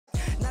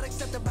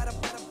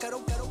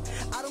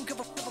I don't give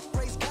a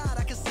praise God,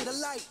 I can see the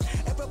light.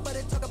 Everybody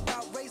talk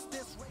about race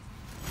this, race.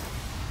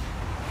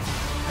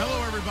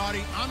 Hello,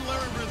 everybody. I'm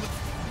Larry Ridley.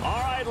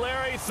 All right,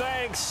 Larry,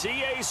 thanks.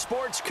 CA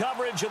Sports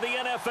coverage of the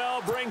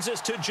NFL brings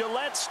us to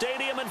Gillette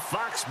Stadium in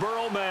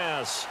Foxborough,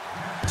 Mass.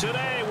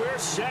 Today, we're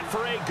set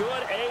for a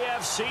good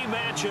AFC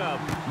matchup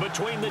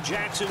between the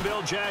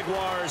Jacksonville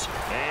Jaguars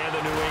and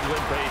the New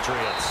England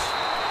Patriots.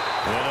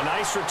 And a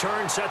nice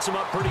return sets them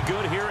up pretty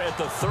good here at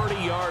the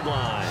 30-yard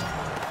line.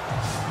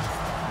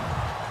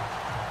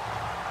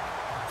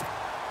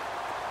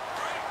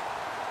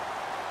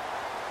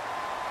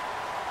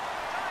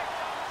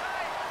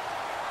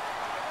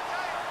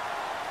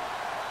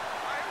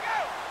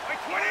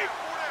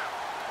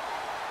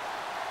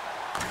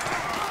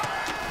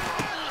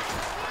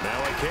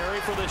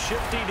 Carry for the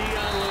shifty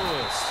Dion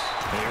Lewis.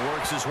 And he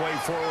works his way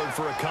forward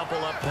for a couple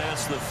up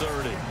past the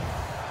 30.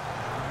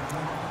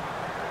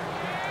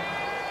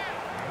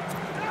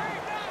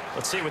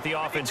 Let's see what the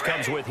offense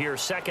comes with here.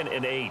 2nd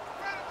and 8.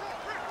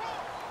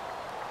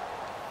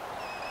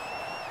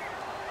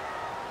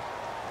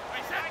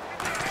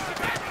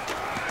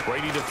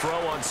 Brady to throw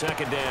on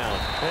 2nd down.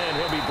 And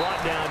he'll be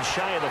brought down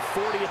shy of the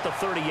 40 at the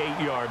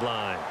 38-yard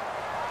line.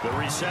 The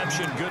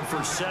reception good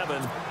for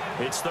 7.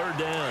 It's 3rd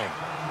down.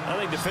 I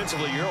think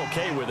defensively you're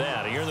okay with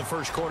that. You're in the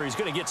first quarter. He's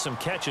going to get some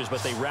catches, but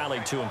they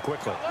rallied to him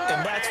quickly.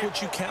 And that's what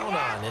you count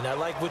on, and I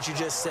like what you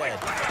just said.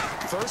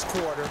 First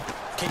quarter,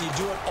 can you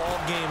do it all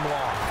game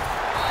long?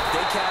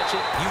 They catch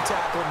it, you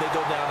tackle them, they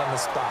go down on the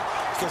spot.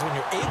 Because when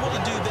you're able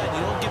to do that, you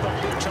don't give up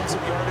big chunks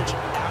of yardage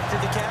after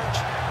the catch.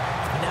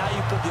 Now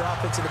you put the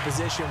offense in a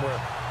position where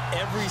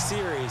every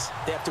series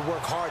they have to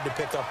work hard to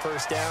pick up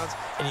first downs,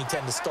 and you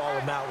tend to stall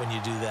them out when you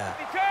do that.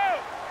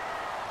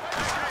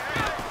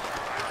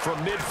 From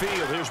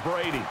midfield, here's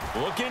Brady.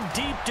 Looking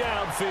deep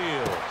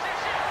downfield.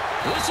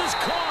 This is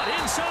caught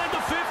inside the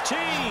 15.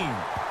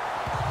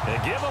 They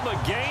give him a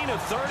gain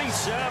of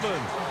 37.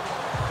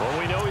 Well,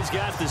 we know he's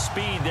got the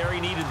speed there. He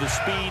needed the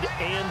speed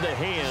and the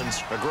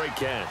hands. A great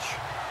catch.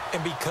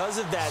 And because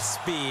of that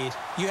speed,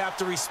 you have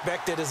to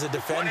respect it as a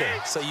defender.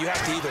 So you have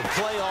to either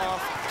play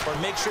off or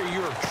make sure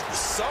you're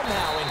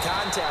somehow in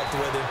contact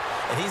with him,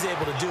 and he's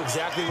able to do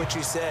exactly what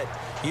you said.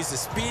 Use the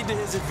speed to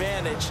his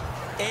advantage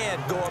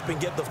and go up and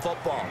get the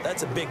football.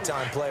 That's a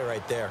big-time play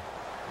right there.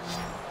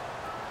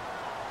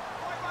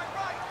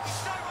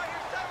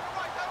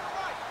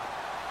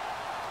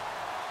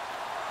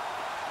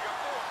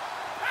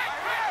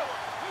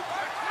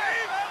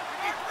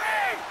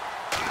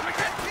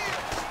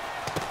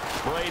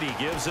 Brady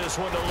gives this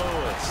one to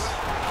Lewis.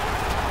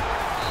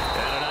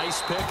 And a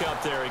nice pick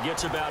up there. He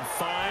gets about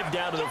 5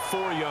 down to the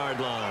 4-yard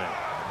line.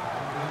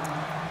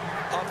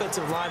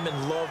 Offensive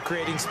linemen love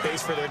creating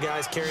space for their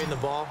guys carrying the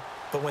ball.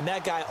 But when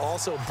that guy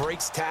also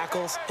breaks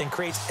tackles and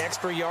creates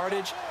extra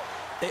yardage,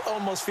 they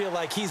almost feel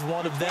like he's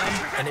one of them,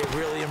 and they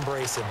really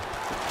embrace him.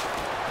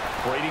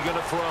 Brady going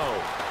to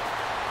throw.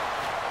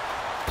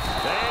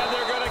 And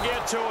they're going to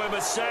get to him. A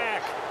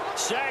sack.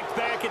 Sacked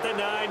back at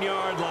the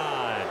 9-yard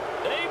line.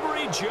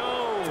 Avery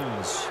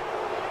Jones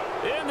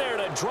in there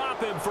to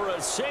drop him for a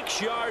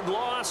 6-yard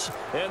loss,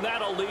 and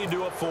that'll lead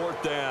to a 4th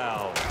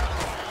down.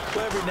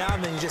 Well, every now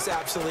and then you just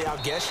absolutely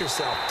outguess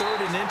yourself.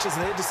 3rd and inches,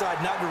 and they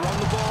decide not to run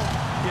the ball.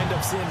 You end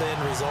up seeing the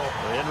end result.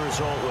 The end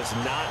result was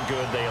not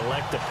good. They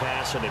elect to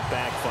pass, and it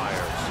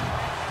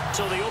backfires.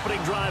 So the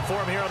opening drive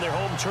for them here on their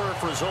home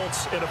turf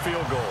results in a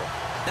field goal.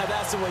 Now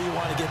that's the way you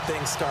want to get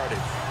things started.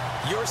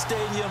 Your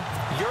stadium,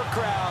 your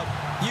crowd,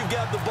 you've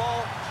got the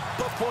ball.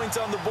 Put points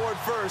on the board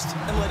first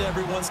and let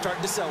everyone start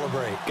to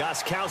celebrate.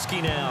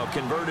 Gostkowski now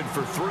converted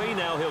for 3.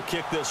 Now he'll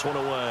kick this one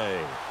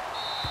away.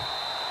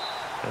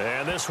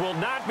 And this will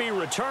not be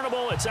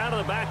returnable. It's out of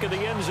the back of the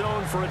end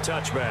zone for a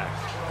touchback.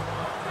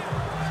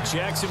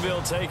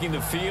 Jacksonville taking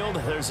the field.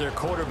 There's their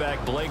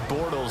quarterback, Blake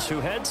Bortles, who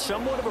had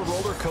somewhat of a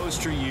roller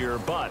coaster year,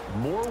 but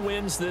more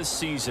wins this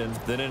season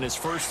than in his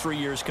first 3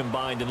 years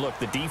combined. And look,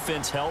 the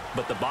defense helped,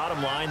 but the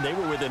bottom line, they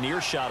were within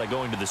earshot of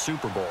going to the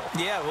Super Bowl.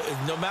 Yeah,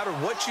 no matter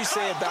what you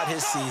say about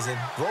his season,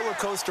 roller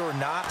coaster or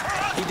not,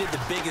 he did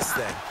the biggest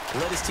thing.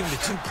 Led his team to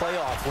 2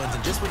 playoff wins,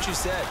 and just what you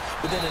said,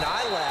 within an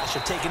eyelash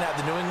of taking out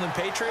the New England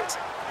Patriots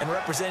and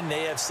representing the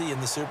AFC in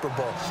the Super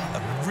Bowl.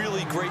 A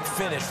really great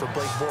finish for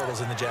Blake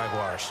Bortles and the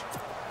Jaguars.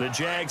 The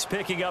Jags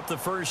picking up the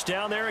first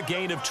down there, a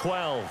gain of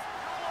 12.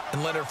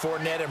 And Leonard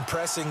Fournette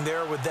impressing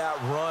there with that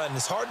run.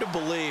 It's hard to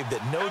believe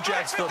that no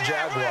Jacksonville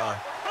Jaguar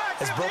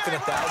has broken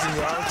 1,000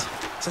 yards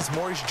since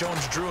Maurice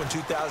Jones-Drew in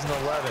 2011.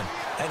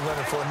 And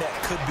Leonard Fournette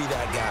could be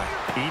that guy.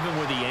 Even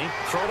with the yank,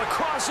 thrown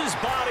across his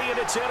body, and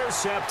it's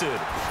intercepted.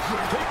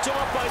 Picked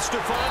off by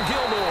Stephon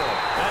Gilmore.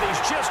 And he's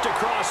just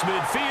across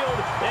midfield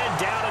and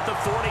down at the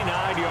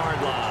 49-yard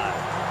line.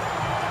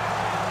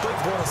 Blake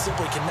Bortles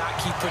simply cannot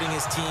keep putting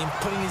his team,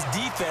 putting his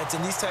defense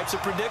in these types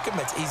of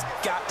predicaments. He's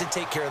got to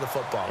take care of the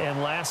football.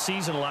 And last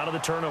season, a lot of the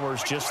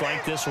turnovers, just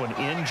like this one,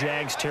 in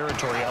Jags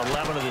territory,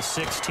 11 of the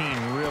 16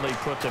 really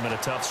put them in a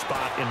tough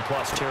spot in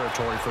plus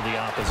territory for the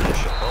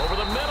opposition. Over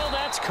the middle,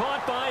 that's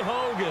caught by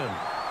Hogan.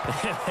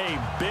 A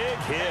big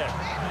hit.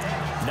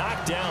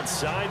 knocked down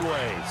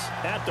sideways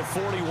at the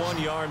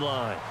 41-yard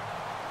line.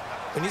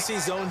 When you see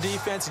zone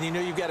defense and you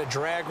know you've got a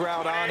drag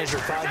route on as your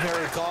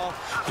primary call,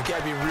 you've got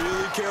to be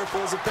really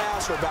careful as a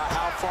passer about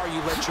how far you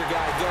let your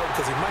guy go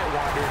because he might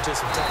wander into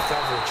some tough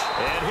coverage.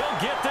 And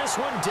he'll get this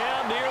one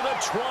down near the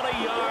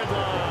 20-yard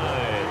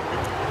line.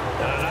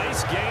 A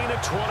nice gain of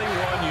 21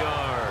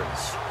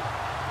 yards.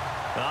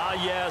 Ah,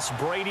 yes,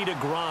 Brady to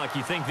Gronk.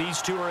 You think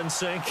these two are in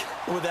sync?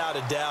 Without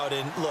a doubt.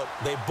 And, look,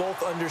 they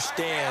both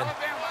understand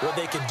what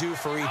they can do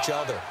for each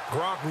other.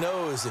 Gronk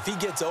knows if he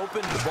gets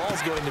open, the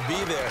ball's going to be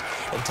there.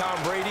 And Tom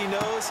Brady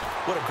knows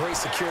what a great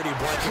security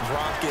blanket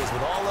Gronk is.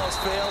 When all else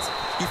fails,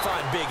 you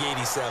find big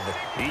 87.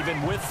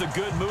 Even with the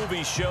good move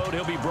he showed,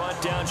 he'll be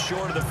brought down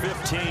short of the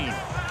 15.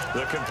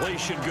 The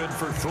completion good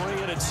for 3,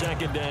 and it's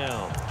second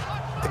down.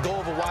 The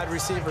goal of a wide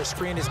receiver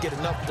screen is get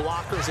enough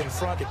blockers in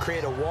front to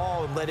create a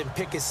wall and let him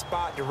pick his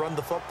spot to run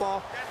the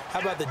football.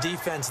 How about the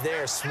defense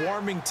there,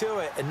 swarming to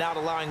it and not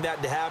allowing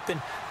that to happen?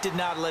 Did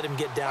not let him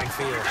get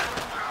downfield.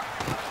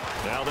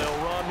 Now they'll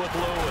run with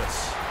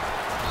Lewis.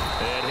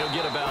 And he'll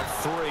get about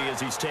 3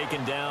 as he's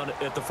taken down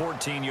at the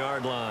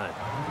 14-yard line.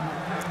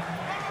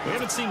 We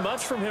haven't seen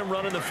much from him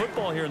running the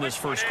football here in this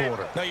first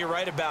quarter. No, you're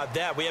right about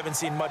that. We haven't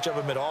seen much of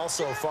him at all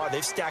so far.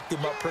 They've stacked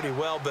him up pretty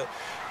well, but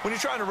when you're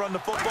trying to run the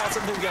football,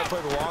 sometimes you got to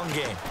play the long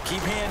game.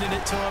 Keep handing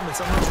it to him, and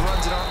some of those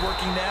runs that aren't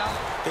working now,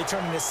 they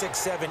turn into 6,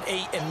 7,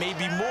 8, and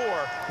maybe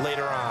more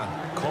later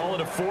on. Call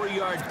it a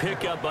 4-yard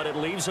pickup, but it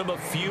leaves him a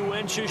few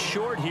inches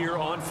short here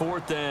on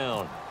 4th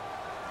down.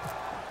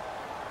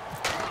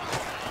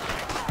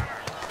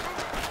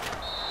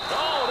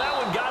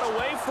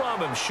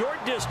 From him.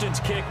 Short distance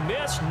kick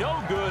missed.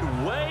 No good.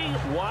 Way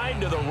wide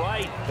to the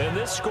right. And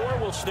this score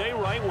will stay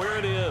right where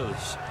it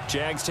is.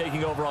 Jags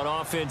taking over on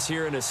offense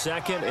here in a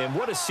second. And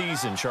what a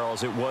season,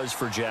 Charles, it was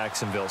for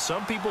Jacksonville.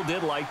 Some people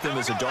did like them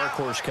as a dark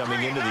horse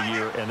coming into the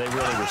year, and they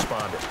really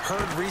responded.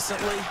 Heard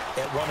recently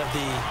at one of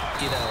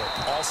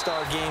the,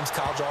 all-star games,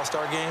 college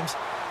all-star games,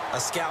 a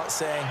scout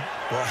saying,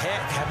 well,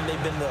 heck, haven't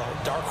they been the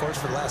dark horse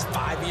for the last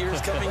 5 years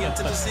coming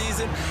into the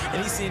season?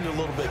 And he seemed a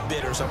little bit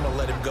bitter, so I'm going to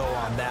let him go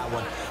on that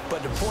one.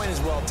 But the point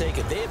is well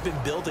taken. They have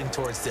been building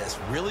towards this.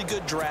 Really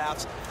good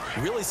drafts,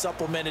 really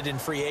supplemented in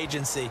free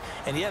agency.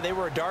 And, yeah, they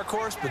were a dark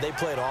horse, but they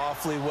played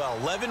awfully well.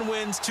 11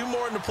 wins, 2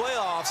 more in the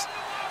playoffs.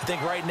 I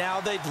think right now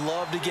they'd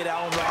love to get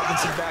Allen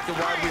Robinson back at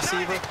wide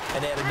receiver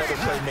and add another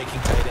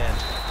playmaking tight end.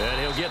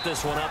 And he'll get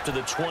this one up to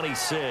the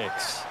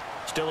 26.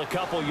 Still a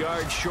couple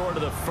yards short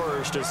of the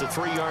first as the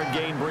 3-yard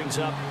gain brings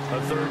up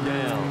a 3rd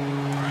down.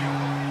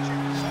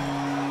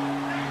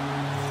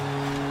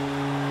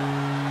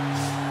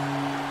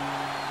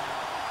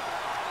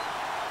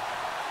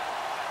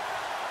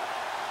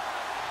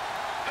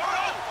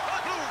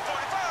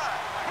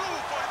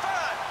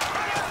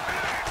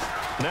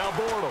 Now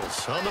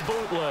Bortles on the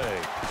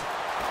bootleg.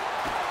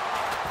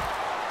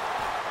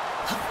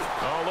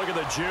 Oh, look at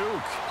the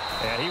juke.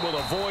 And he will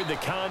avoid the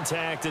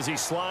contact as he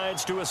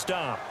slides to a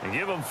stop. And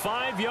give him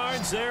 5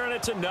 yards there, and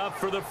it's enough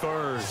for the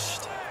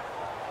first.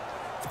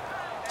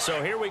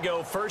 So here we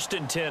go, 1st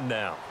and 10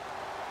 now.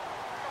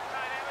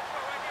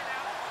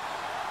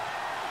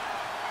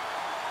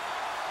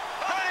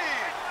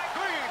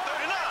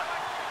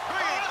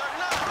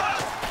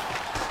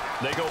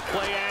 They go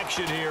play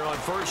action here on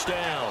 1st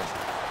down.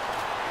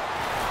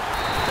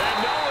 And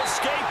no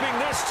escaping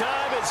this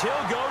time as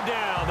he'll go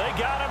down. They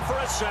got him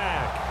for a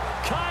sack.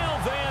 Kyle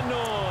Van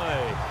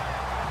Noy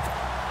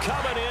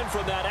coming in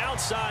from that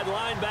outside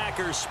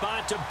linebacker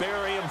spot to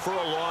bury him for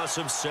a loss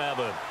of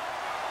 7.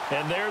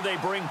 And there they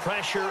bring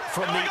pressure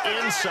from the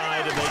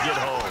inside and they get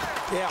home.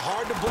 Yeah,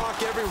 hard to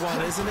block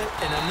everyone, isn't it?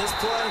 And on this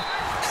play,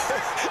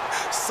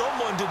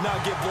 someone did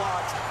not get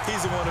blocked.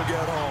 He's the one who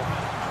got home.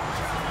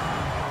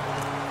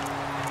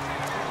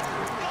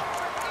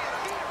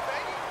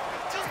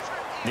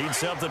 Need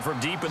something from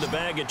deep in the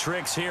bag of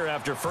tricks here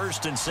after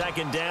 1st and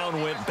 2nd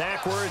down went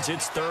backwards.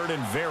 It's 3rd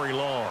and very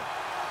long.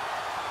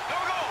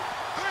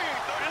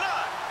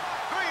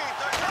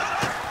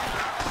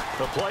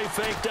 The play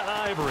fake to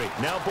Ivory.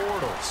 Now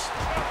Bortles.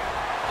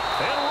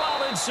 And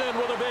Robinson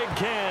with a big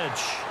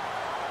catch.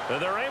 And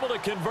they're able to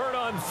convert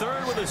on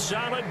 3rd with a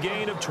solid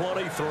gain of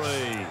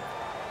 23.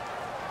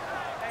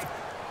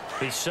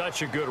 He's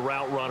such a good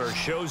route runner.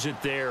 Shows it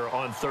there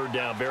on 3rd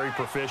down. Very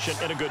proficient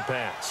and a good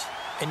pass.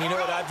 And you know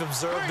what I've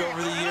observed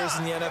over the years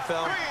in the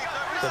NFL?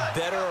 The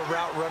better a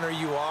route runner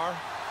you are,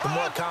 the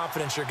more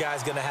confidence your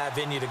guy's going to have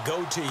in you to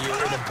go to you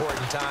at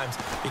important times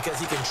because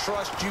he can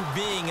trust you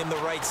being in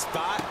the right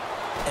spot,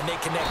 and they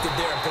connected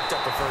there and picked up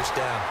the 1st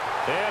down.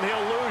 And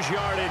he'll lose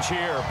yardage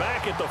here,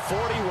 back at the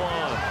 41.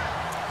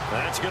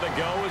 That's going to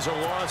go as a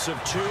loss of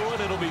 2,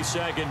 and it'll be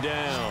 2nd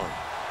down.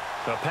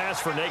 A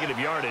pass for negative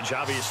yardage,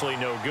 obviously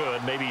no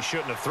good. Maybe he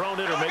shouldn't have thrown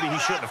it, or maybe he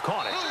shouldn't have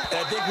caught it.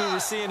 I think we were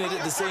seeing it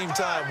at the same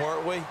time,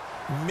 weren't we?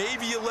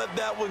 Maybe you let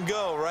that one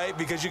go, right?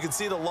 Because you can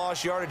see the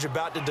lost yardage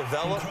about to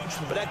develop.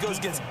 But that goes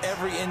against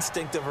every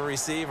instinct of a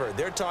receiver.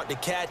 They're taught to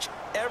catch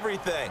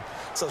everything.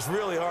 So it's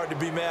really hard to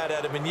be mad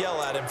at him and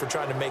yell at him for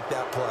trying to make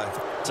that play.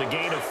 It's a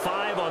gain of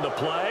 5 on the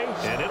play,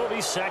 and it'll be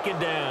 2nd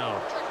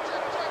down.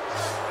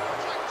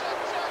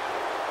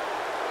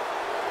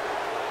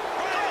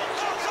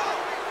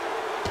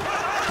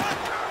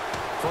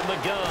 From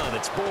the gun,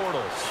 it's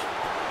Bortles.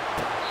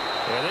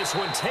 And this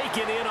one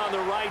taken in on the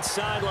right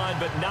sideline,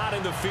 but not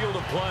in the field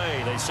of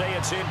play. They say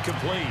it's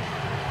incomplete.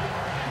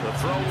 The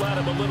throw led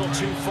him a little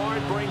too far.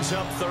 It brings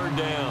up third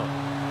down.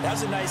 That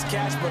was a nice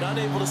catch, but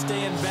unable to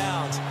stay in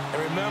bounds.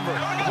 And remember,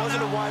 it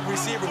wasn't a wide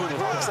receiver who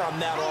works on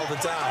that all the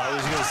time. I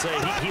was going to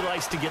say, he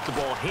likes to get the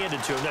ball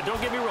handed to him. Now,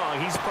 don't get me wrong.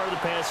 He's part of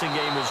the passing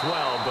game as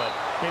well, but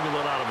maybe a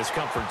little out of his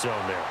comfort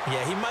zone there.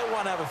 Yeah, he might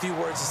want to have a few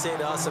words to say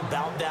to us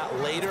about that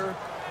later,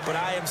 but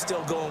I am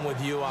still going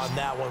with you on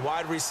that one.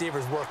 Wide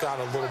receivers work on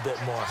a little bit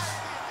more.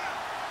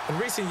 In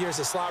recent years,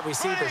 the slot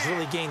receivers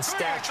really gained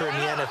stature in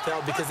the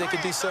NFL because they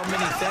can do so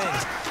many things.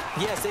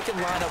 Yes, they can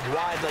line up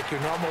wide like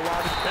your normal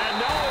wide. And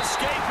no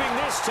escaping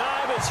this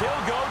time as he'll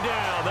go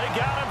down. They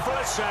got him for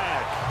a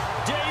sack.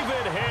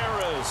 David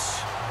Harris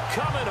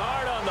coming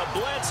hard on the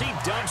blitz. He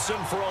dumps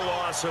him for a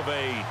loss of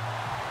 8.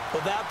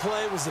 Well, that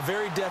play was the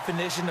very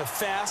definition of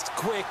fast,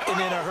 quick, and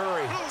in a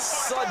hurry.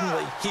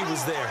 Suddenly, he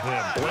was there.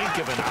 Yeah, blink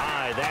of an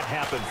eye. That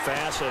happened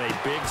fast and a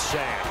big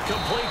sack.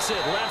 Completes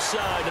it left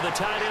side to the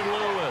tight end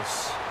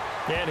Lewis.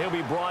 And he'll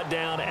be brought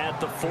down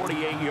at the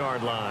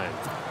 48-yard line.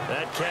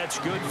 That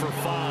catch good for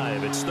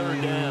 5. It's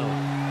third down.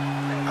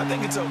 I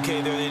think it's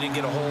okay there. They didn't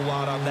get a whole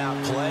lot on that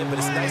play,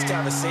 but it's nice to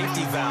have a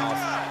safety valve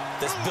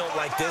that's built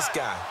like this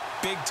guy.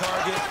 Big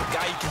target,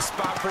 guy you can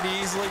spot pretty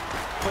easily.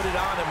 Put it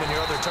on him when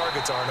your other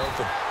targets aren't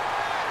open.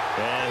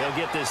 And he'll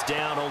get this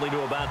down only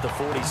to about the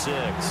 46.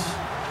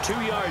 2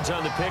 yards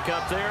on the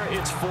pickup there.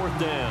 It's fourth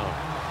down.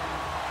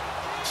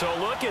 So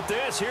look at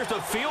this. Here's the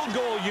field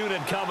goal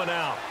unit coming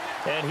out.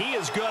 And he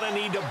is going to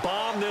need to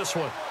bomb this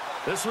one.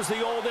 This was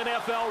the old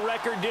NFL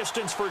record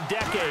distance for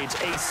decades,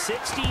 a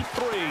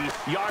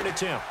 63-yard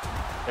attempt.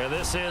 And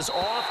this is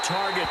off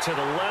target to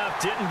the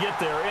left. Didn't get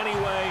there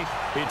anyway.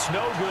 It's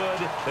no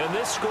good. And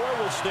this score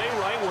will stay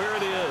right where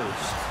it is.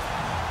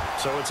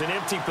 So it's an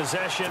empty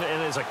possession,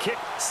 and as a kick,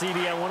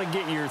 CD, I want to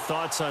get your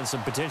thoughts on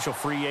some potential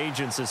free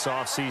agents this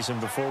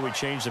offseason before we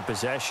change the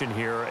possession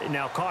here.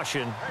 Now,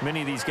 caution,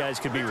 many of these guys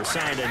could be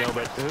resigned, I know,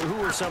 but who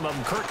are some of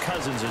them? Kirk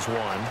Cousins is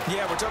one.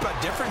 Yeah, we're talking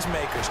about difference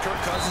makers. Kirk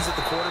Cousins at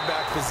the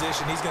quarterback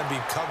position. He's going to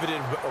be coveted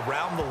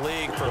around the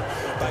league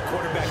by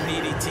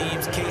quarterback-needy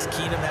teams. Case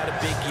Keenum had a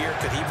big year.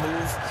 Could he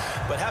move?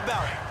 But how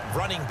about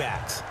running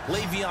backs?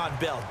 Le'Veon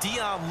Bell,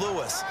 Dion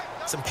Lewis,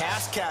 some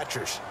pass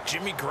catchers,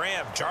 Jimmy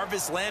Graham,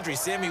 Jarvis Landry,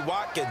 Sammy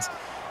Watkins.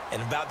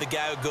 And about the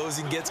guy who goes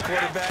and gets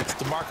quarterbacks,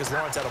 DeMarcus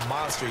Lawrence had a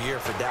monster year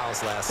for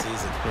Dallas last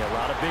season. Yeah, a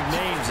lot of big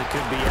names that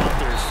could be out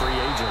there as free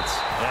agents.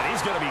 And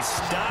he's going to be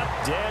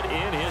stopped dead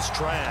in his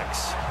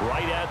tracks,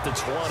 right at the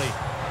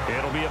 20.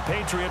 It'll be a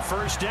Patriot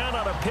first down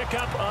on a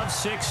pickup of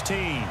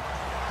 16.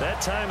 That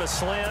time a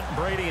slant,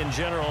 Brady in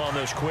general on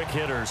those quick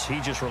hitters, he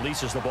just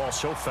releases the ball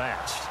so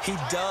fast. He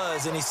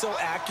does, and he's so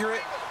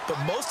accurate, but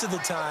most of the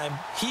time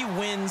he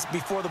wins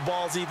before the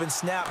ball's even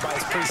snapped by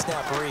his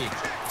pre-snap read.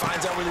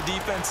 Finds out where the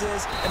defense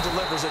is and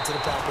delivers it to the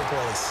proper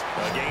place.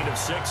 A gain of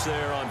 6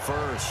 there on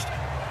first.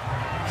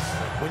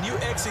 When you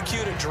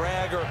execute a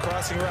drag or a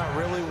crossing route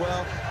really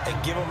well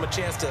and give them a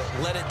chance to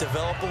let it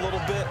develop a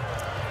little bit,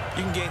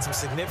 you can gain some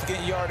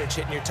significant yardage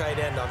hitting your tight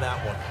end on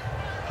that one.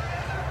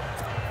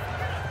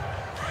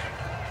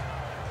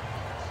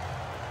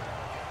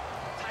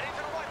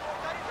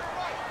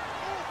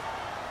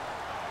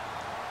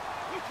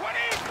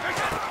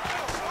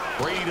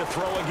 Brady to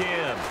throw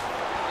again.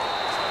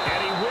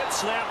 And he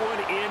whips that one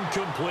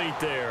incomplete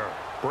there.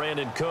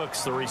 Brandon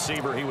Cooks, the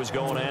receiver he was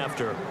going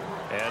after.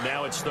 And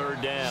now it's third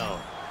down.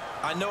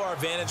 I know our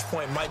vantage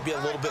point might be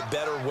a little bit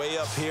better way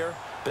up here,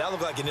 but that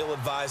looked like an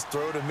ill-advised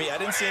throw to me. I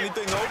didn't see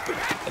anything open,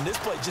 and this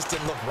play just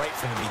didn't look right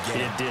from the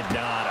beginning. It did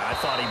not. I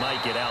thought he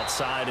might get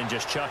outside and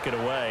just chuck it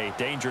away.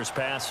 Dangerous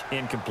pass,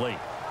 incomplete.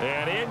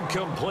 And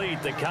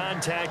incomplete. The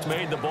contact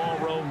made the ball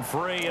roam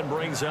free and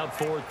brings up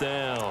fourth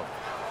down.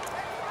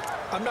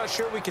 I'm not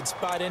sure we could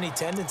spot any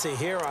tendency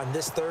here on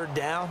this third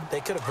down. They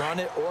could have run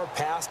it or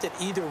passed it.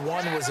 Either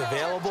one was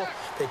available.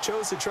 They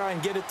chose to try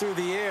and get it through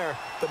the air,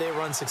 but they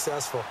were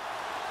unsuccessful.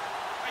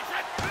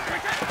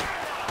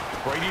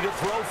 Brady to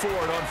throw for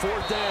it on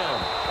fourth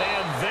down.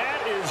 And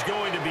that is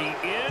going to be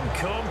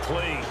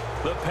incomplete.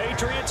 The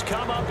Patriots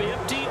come up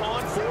empty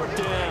on fourth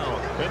down.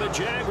 And the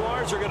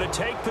Jaguars are going to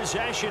take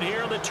possession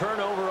here on the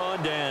turnover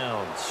on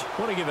downs. I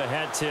want to give a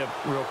hat tip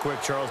real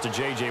quick, Charles, to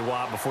J.J.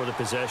 Watt before the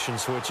possession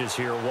switches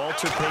here.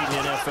 Walter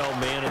Payton, NFL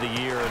Man of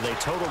the Year, and they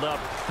totaled up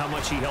how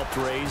much he helped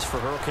raise for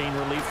hurricane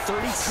relief,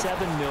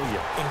 $37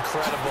 million.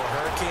 Incredible.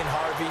 Hurricane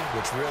Harvey,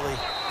 which really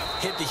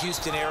hit the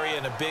Houston area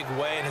in a big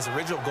way, and his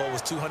original goal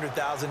was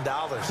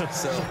 $200,000.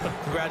 So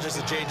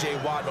congratulations to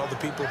J.J. Watt and all the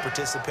people who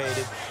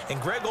participated.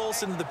 And Greg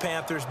Olsen of the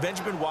Panthers,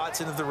 Benjamin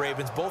Watson of the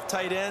Ravens, both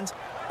tight ends,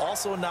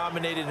 also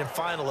nominated and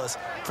finalists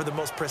for the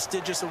most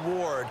prestigious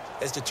award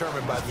as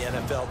determined by the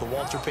NFL, the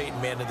Walter Payton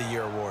Man of the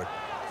Year Award.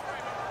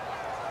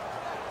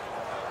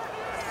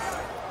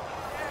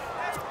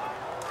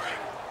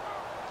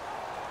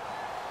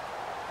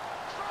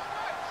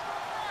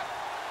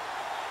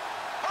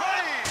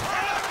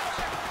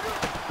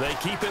 They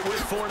keep it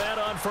with Fournette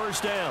on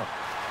first down.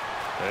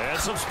 And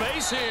some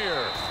space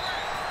here.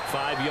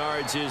 5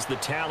 yards is the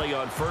tally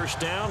on first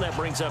down. That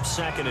brings up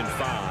 2nd and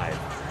 5.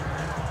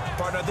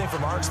 Partner, I think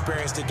from our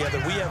experience together,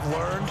 we have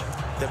learned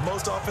that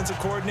most offensive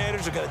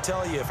coordinators are going to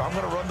tell you, if I'm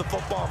going to run the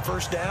football on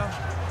first down,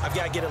 I've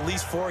got to get at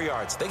least 4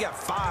 yards. They got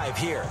 5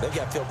 here. They've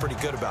got to feel pretty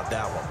good about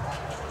that one.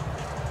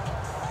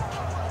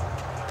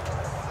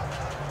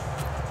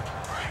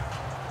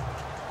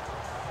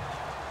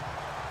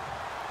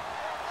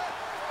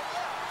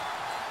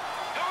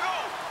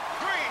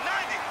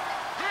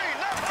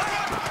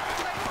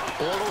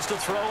 Bortles to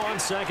throw on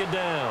 2nd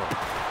down.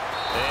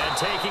 And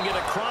taking it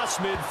across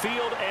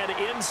midfield and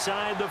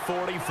inside the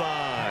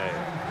 45.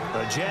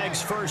 The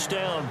Jags first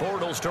down,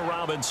 Bortles to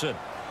Robinson.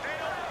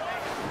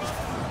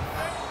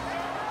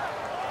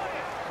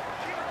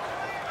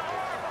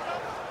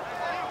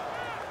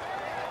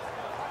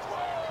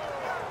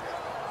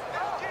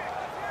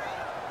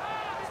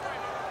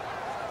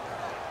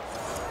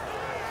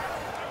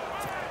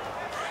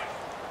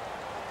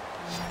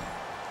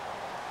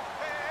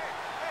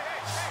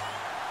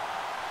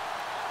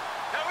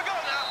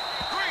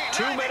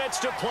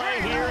 To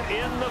play here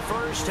in the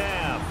first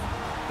half.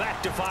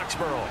 Back to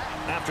Foxborough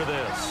after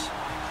this.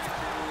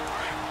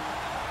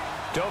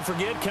 Don't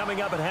forget,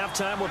 coming up at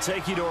halftime, we'll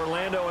take you to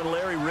Orlando and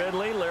Larry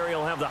Ridley. Larry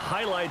will have the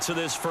highlights of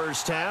this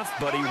first half,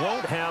 but he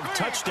won't have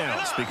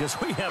touchdowns because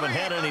we haven't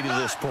had any to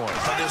this point.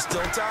 But there's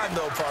still time,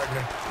 though,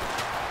 partner.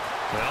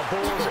 Now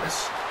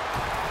Bortles.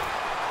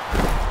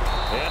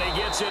 And he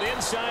gets it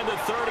inside the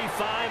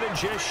 35 and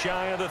just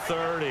shy of the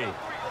 30.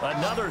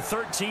 Another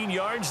 13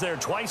 yards there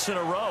twice in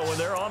a row, and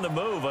they're on the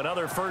move.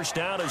 Another first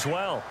down as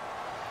well.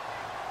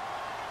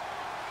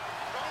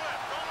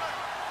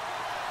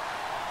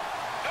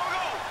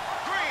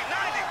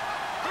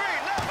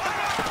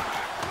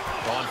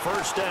 On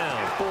first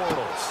down,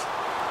 Bortles.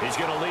 He's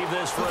going to leave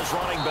this for his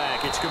running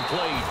back. It's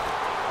complete.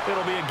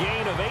 It'll be a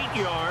gain of 8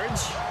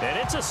 yards, and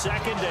it's a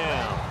 2nd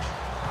down.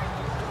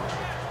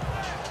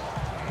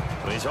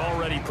 He's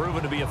already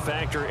proven to be a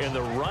factor in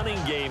the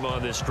running game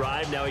on this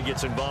drive. Now he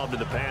gets involved in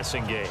the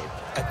passing game.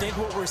 I think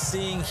what we're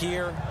seeing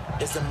here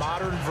is the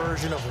modern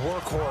version of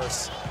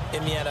workhorse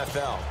in the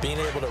NFL, being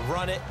able to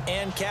run it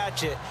and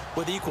catch it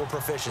with equal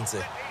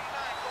proficiency.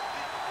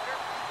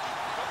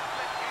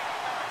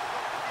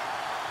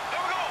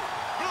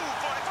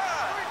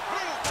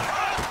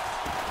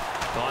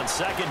 On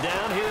 2nd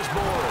down, here's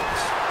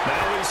Bortles.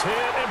 Now he's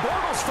hit, and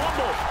Bortles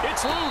fumbled.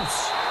 It's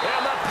loose,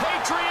 and the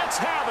Patriots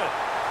have it.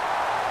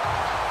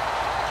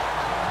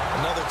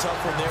 Another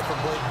tough one there for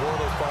Blake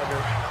Bortles,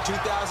 partner.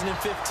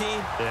 2015,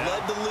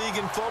 led the league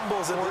in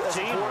fumbles 14, as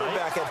a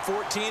quarterback, right? had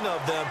 14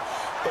 of them.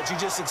 But you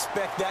just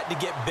expect that to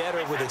get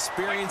better with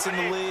experience in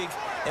the league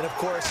and, of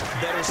course,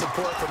 better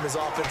support from his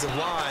offensive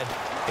line.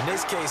 In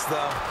this case,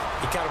 though,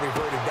 he kind of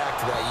reverted back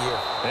to that year.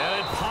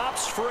 And it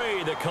pops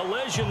free. The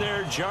collision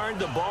there jarred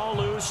the ball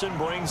loose and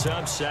brings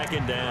up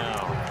 2nd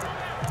down.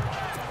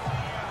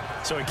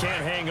 So he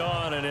can't hang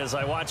on, and as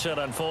I watch that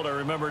unfold, I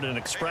remembered an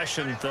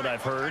expression that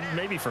I've heard,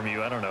 maybe from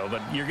you, I don't know,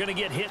 but you're going to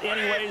get hit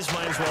anyways,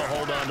 might as well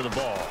hold on to the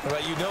ball.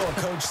 Right, you know a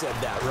coach said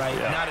that, right?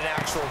 Yeah. Not an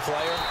actual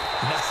player.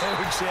 Not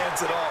a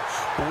chance at all.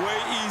 Way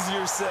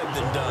easier said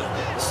than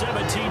done.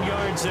 17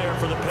 yards there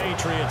for the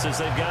Patriots as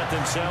they've got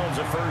themselves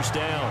a first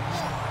down.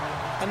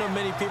 I know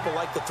many people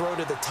like to throw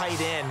to the tight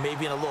end,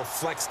 maybe in a little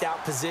flexed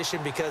out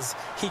position because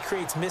he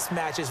creates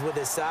mismatches with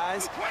his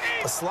size.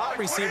 But slot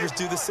receivers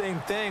do the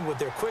same thing with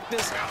their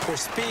quickness, their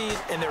speed,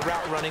 and their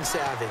route running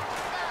savvy.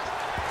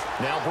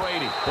 Now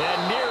Brady,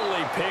 and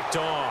nearly picked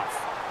off.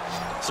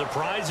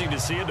 Surprising to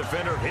see a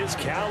defender of his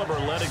caliber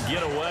let it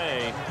get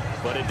away,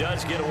 but it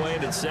does get away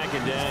at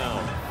 2nd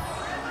down.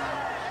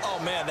 Oh,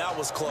 man, that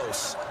was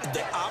close.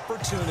 The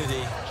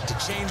opportunity to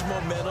change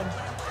momentum,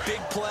 big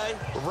play,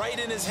 right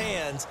in his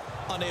hands,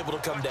 unable to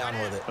come down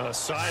with it. A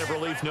sigh of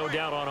relief, no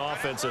doubt, on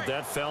offense that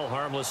that fell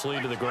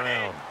harmlessly to the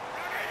ground.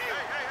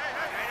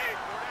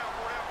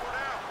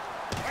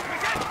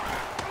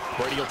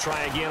 Brady will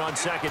try again on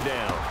 2nd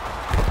down.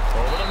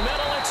 Over the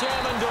middle, it's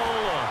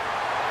Amendola.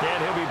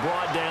 And he'll be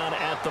brought down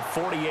at the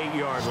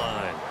 48-yard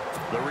line.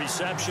 The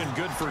reception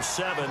good for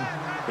 7.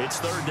 It's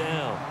 3rd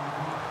down.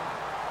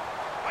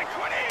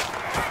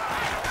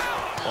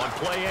 On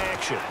play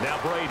action, now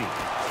Brady.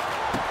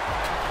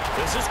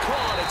 This is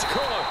caught, it's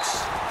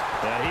Cooks.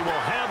 And he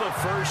will have a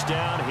first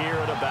down here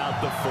at about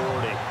the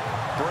 40.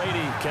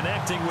 Brady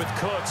connecting with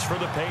Cooks for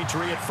the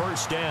Patriot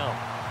first down.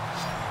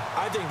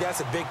 I think that's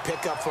a big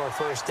pickup for a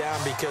first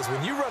down because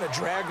when you run a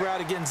drag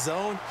route against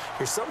zone,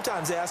 you're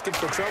sometimes asking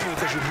for trouble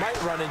because you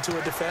might run into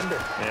a defender.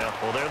 Yeah,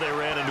 well, there they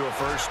ran into a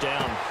first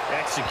down.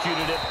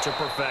 Executed it to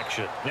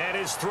perfection. And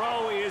his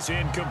throw is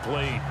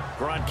incomplete.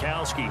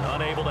 Gronkowski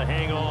unable to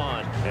hang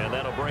on, and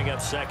that'll bring up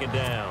 2nd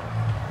down.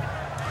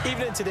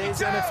 Even in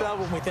today's NFL,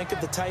 when we think of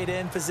the tight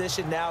end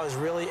position now as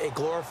really a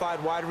glorified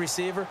wide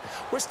receiver,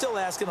 we're still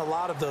asking a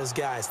lot of those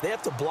guys. They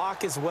have to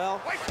block as well.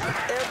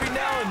 Every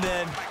now and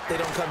then, they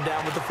don't come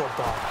down with the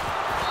football.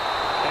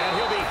 And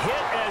he'll be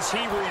hit as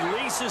he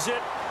releases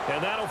it,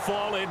 and that'll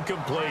fall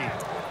incomplete.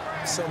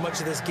 So much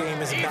of this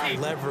game is about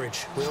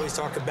leverage. We always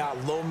talk about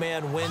low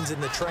man wins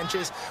in the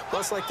trenches. Well,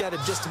 it's like that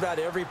at just about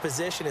every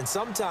position. And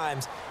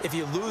sometimes, if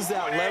you lose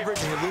that leverage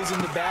and you're losing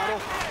the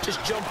battle,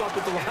 just jump up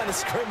at the line of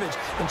scrimmage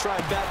and try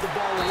and bat the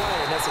ball away.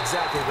 And that's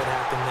exactly what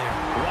happened there.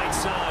 Right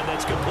side,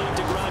 that's complete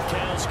to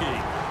Gronkowski.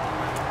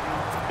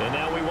 And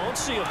now we won't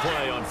see a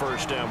play on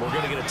first down. We're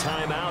going to get a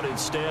timeout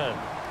instead,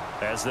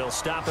 as they'll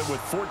stop it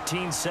with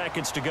 14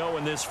 seconds to go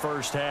in this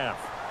first half.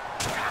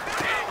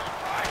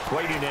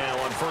 Brady now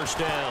on first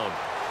down.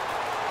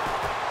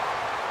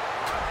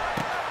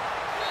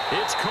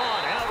 It's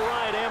caught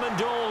outright,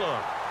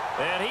 Amendola.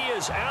 And he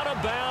is out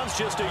of bounds,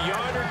 just a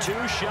yard or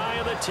two shy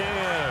of the 10.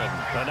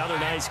 Another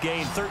nice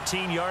gain,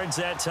 13 yards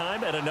that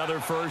time, and another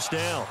first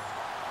down.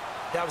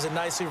 That was a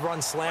nicely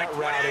run slant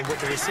route, and what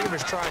the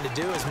receiver's trying to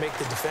do is make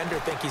the defender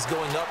think he's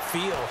going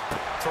upfield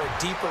for a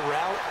deeper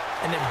route,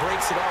 and then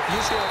breaks it off,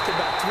 usually after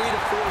about 3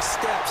 to 4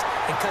 steps,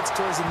 and cuts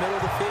towards the middle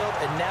of the field.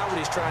 And now what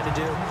he's trying to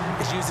do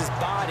is use his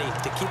body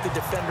to keep the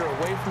defender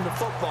away from the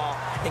football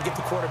and give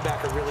the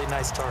quarterback a really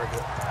nice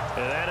target.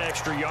 And that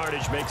extra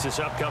yardage makes this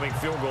upcoming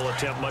field goal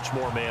attempt much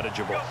more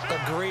manageable.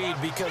 Agreed,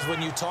 because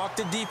when you talk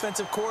to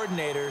defensive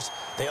coordinators,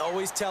 they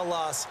always tell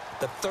us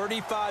the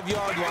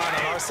 35-yard line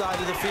on our side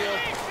of the field,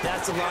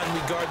 that's the line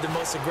we guard the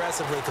most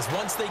aggressively, because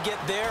once they get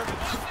there,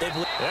 they've...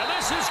 And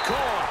this is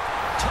caught.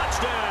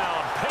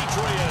 Touchdown,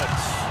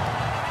 Patriots.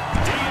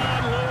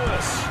 Dion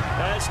Lewis,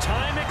 as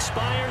time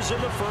expires in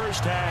the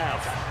first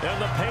half,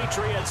 and the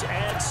Patriots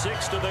add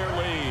 6 to their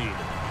lead.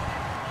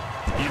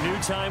 You knew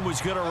time was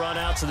going to run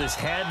out, so this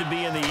had to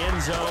be in the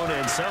end zone,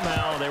 and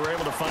somehow they were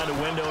able to find a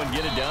window and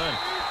get it done.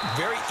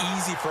 Very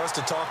easy for us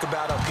to talk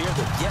about up here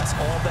that, yes,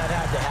 all that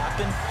had to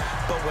happen,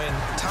 but when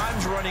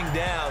time's running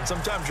down,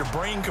 sometimes your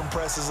brain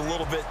compresses a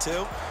little bit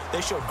too.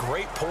 They showed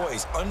great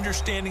poise,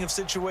 understanding of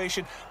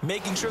situation,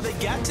 making sure they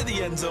got to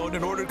the end zone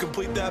in order to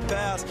complete that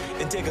pass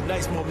and take a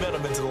nice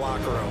momentum into the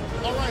locker room.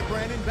 All right,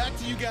 Brandon, back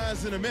to you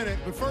guys in a minute.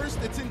 But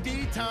first, it's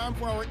indeed time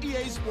for our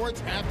EA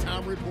Sports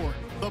halftime report.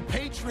 The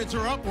Patriots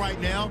are up right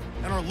now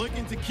and are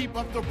looking to keep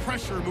up the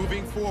pressure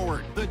moving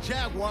forward. The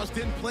Jaguars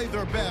didn't play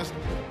their best,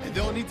 and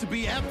they'll need to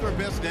be at their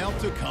best now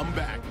to come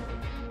back.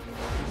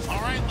 All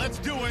right, let's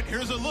do it.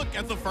 Here's a look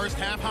at the first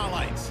half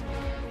highlights.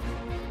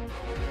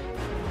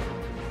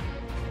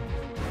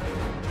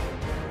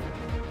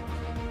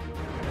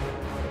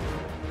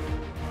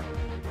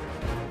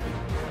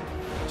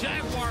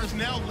 Jaguars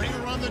now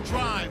later on the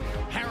drive.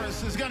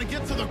 Harris is going to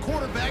get to the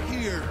quarterback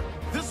here.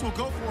 This will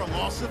go for a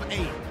loss of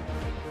 8.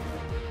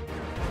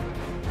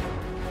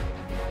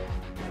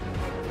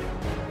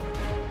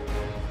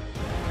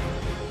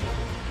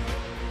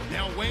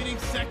 Now waiting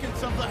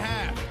seconds of the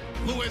half.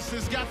 Lewis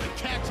has got the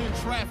catch in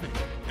traffic,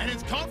 and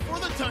it's caught for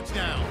the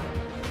touchdown.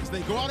 As they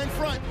go out in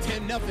front,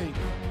 10-0.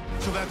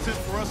 So that's it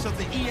for us at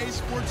the EA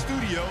Sports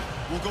Studio.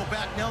 We'll go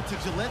back now to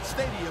Gillette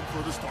Stadium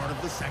for the start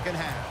of the second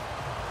half.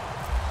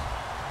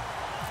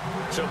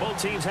 So both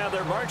teams have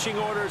their marching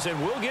orders,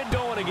 and we'll get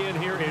going again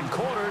here in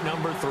quarter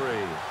number 3.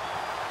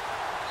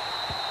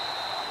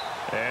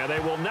 And they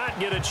will not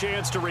get a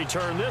chance to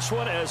return this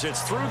one as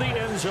it's through the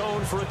end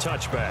zone for a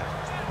touchback.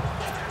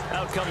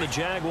 Out come the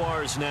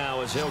Jaguars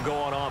now as they'll go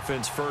on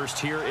offense first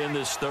here in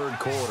this third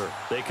quarter.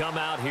 They come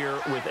out here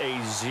with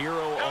a 0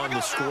 on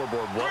the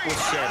scoreboard. What was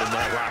said in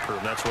that locker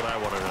room? That's what I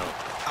want to know.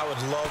 I would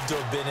love to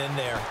have been in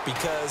there,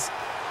 because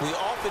we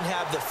often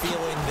have the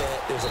feeling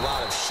that there's a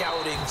lot of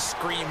shouting,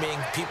 screaming,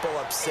 people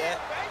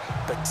upset.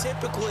 But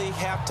typically,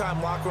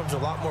 halftime locker rooms are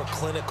a lot more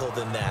clinical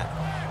than that.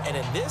 And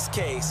in this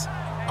case,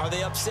 are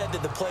they upset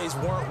that the plays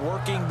weren't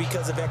working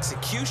because of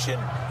execution,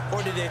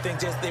 or did they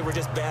think they were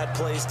just bad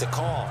plays to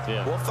call?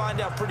 Yeah. We'll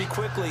find out pretty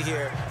quickly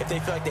here if they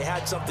feel like they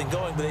had something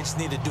going, but they just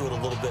need to do it a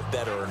little bit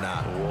better or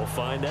not. We'll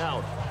find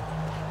out.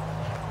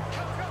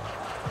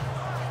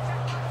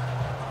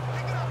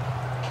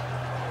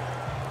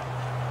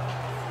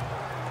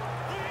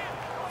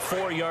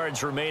 Four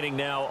yards remaining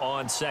now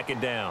on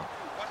second down.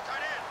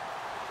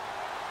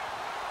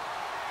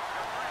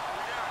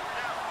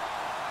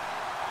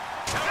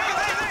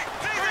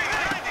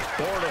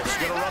 Bortles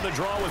going to run the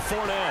draw with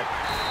Fournette.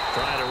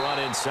 Trying to run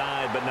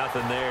inside, but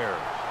nothing there.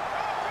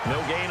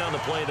 No gain on the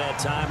play that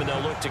time, and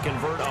they'll look to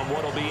convert on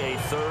what will be a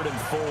 3rd and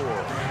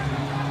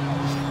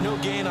 4. No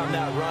gain on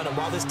that run, and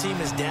while this team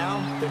is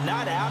down, they're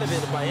not out of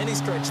it by any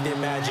stretch of the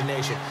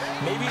imagination.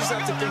 Maybe you just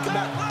have to think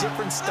about a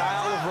different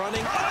style of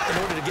running in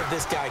order to get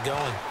this guy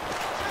going.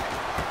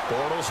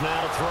 Bortles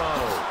now to throw.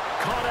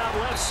 Caught out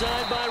left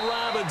side by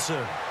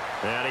Robinson.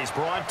 And he's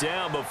brought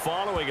down, but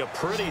following a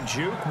pretty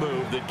juke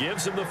move that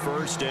gives him the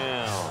first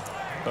down.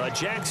 A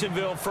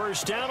Jacksonville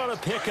first down on a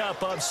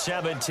pickup of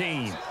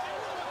 17.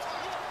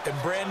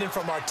 And Brandon,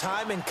 from our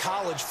time in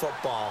college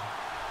football,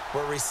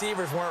 where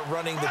receivers weren't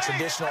running the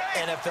traditional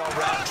NFL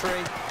route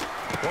tree,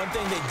 one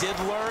thing they did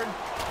learn,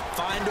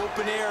 find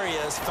open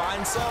areas,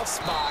 find soft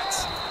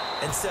spots,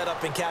 and set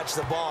up and catch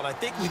the ball. And I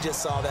think we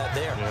just saw that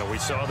there. Yeah, we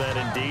saw that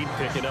indeed,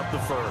 picking up the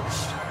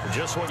first.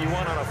 Just what you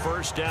want on a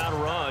first down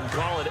run.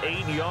 Call it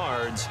 8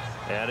 yards,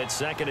 and it's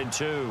 2nd and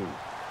 2.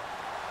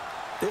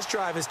 This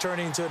drive is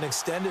turning into an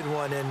extended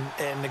one,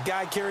 and the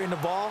guy carrying the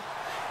ball,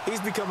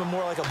 he's becoming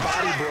more like a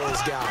body blows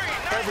guy.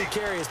 Every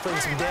carry is putting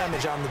some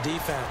damage on the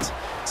defense.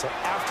 So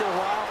after a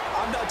while,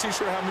 I'm not too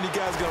sure how many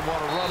guys are going to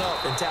want to run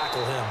up and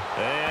tackle him.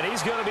 And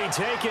he's going to be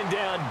taken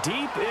down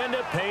deep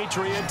into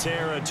Patriot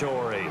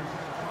territory.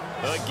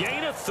 A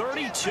gain of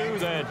 32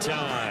 that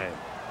time.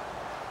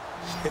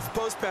 If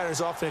post pattern is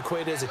often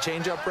equated as a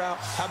change-up route,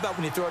 how about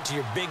when you throw it to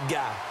your big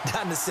guy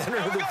down the center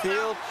of the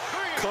field?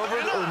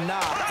 Covered or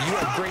not, you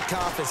have great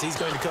confidence he's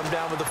going to come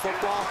down with the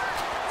football.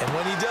 And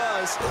when he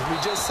does, as we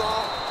just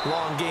saw,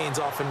 long gains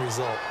often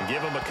result.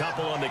 Give him a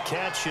couple on the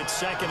catch. It's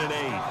 2nd and 8.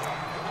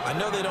 I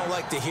know they don't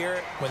like to hear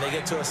it when they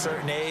get to a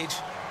certain age,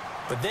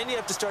 but then you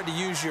have to start to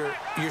use your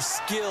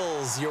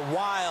skills, your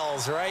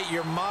wiles, right,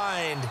 your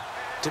mind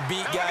to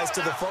beat guys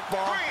to the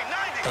football.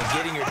 And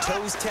getting your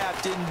toes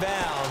tapped in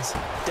bounds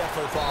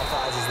definitely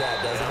qualifies as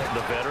that, doesn't it?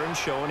 The veteran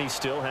showing he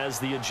still has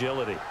the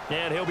agility.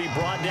 And he'll be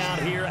brought down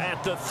here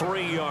at the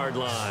 3-yard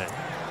line.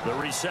 The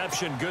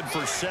reception good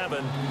for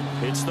 7.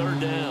 It's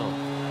 3rd down.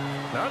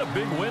 Not a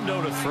big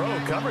window to throw.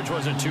 Coverage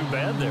wasn't too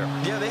bad there.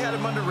 Yeah, they had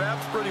him under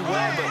wraps pretty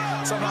well,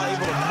 but somehow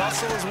able to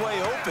muscle his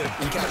way open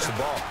and catch the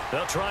ball.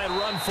 They'll try and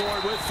run for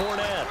it with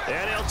Fournette.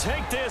 And he'll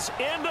take this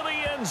into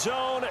the end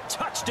zone.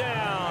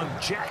 Touchdown,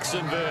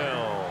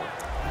 Jacksonville.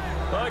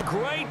 A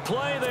great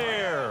play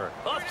there.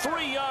 A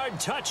 3-yard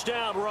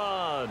touchdown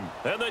run.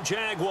 And the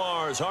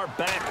Jaguars are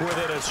back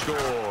within a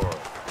score.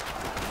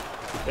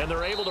 And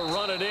they're able to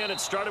run it in.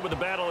 It started with a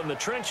battle in the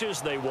trenches.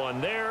 They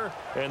won there,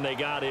 and they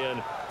got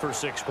in for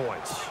 6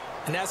 points.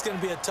 And that's going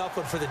to be a tough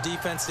one for the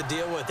defense to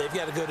deal with. They've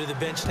got to go to the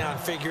bench now and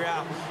figure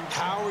out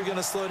how are we going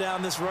to slow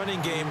down this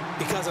running game,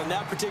 because on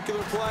that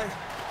particular play,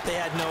 they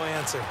had no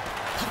answer.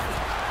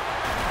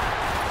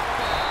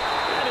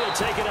 And he'll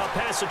take it up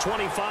past the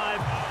 25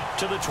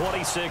 to the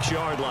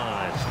 26-yard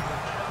line.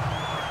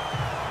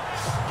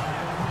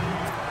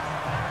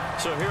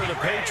 So here are the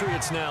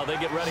Patriots now. They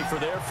get ready for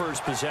their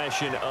first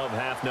possession of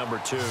half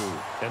number 2.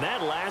 And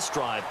that last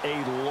drive, a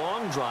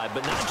long drive,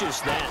 but not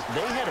just that.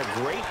 They had a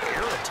great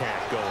air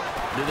attack going.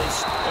 And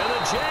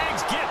the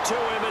Jags get to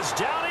him as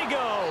down he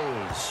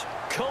goes.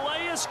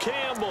 Calais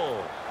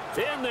Campbell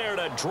in there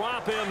to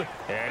drop him,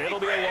 and it'll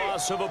be a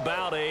loss of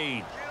about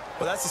 8.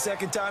 Well, that's the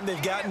second time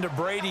they've gotten to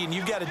Brady, and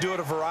you've got to do it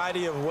a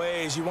variety of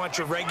ways. You want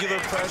your regular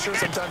pressure.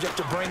 Sometimes you have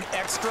to bring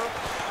extra.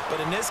 But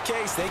in this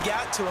case, they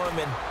got to him,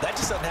 and that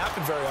just doesn't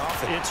happen very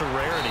often. It's a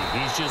rarity.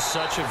 He's just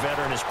such a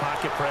veteran. His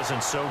pocket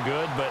presence so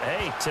good. But,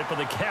 hey, tip of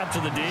the cap to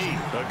the D.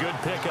 A good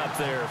pickup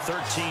there.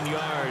 13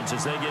 yards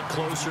as they get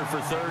closer for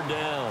 3rd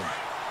down.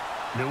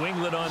 New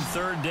England on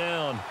 3rd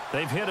down.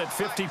 They've hit it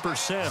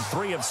 50%,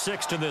 3 of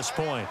 6 to this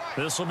point.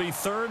 This will be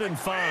 3rd and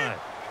 5.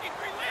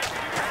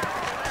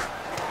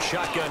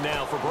 Shotgun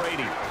now for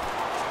Brady.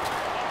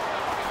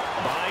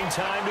 Buying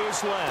time to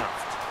his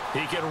left.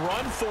 He can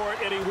run for it,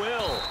 and he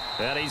will.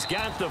 And he's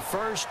got the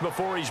first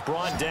before he's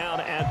brought down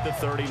at the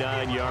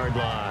 39-yard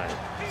line.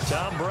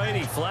 Tom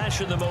Brady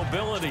flashing the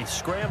mobility,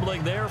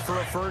 scrambling there for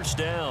a 1st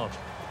down.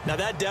 Now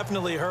that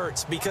definitely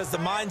hurts, because the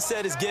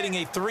mindset is getting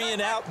a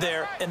 3-and-out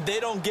there, and they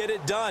don't get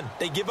it done.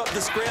 They give up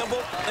the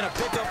scramble and a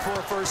pickup for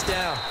a 1st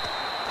down.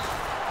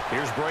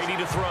 Here's Brady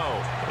to throw,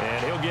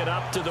 and he'll get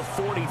up to the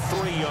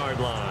 43-yard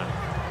line.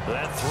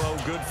 That throw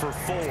good for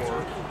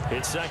 4.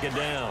 It's 2nd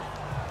down.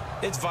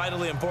 It's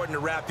vitally important to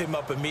wrap him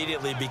up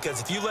immediately, because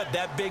if you let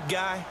that big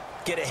guy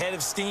get ahead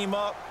of steam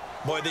up,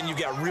 boy, then you've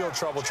got real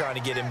trouble trying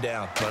to get him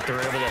down. But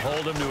they're able to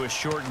hold him to a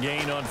short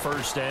gain on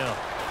 1st down.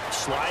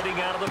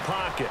 Sliding out of the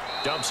pocket.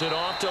 Dumps it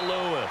off to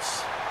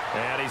Lewis.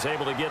 And he's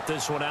able to get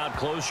this one out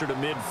closer to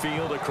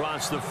midfield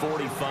across the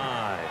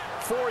 45.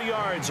 4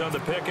 yards on the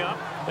pickup,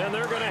 and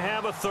they're going to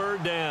have a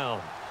 3rd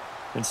down.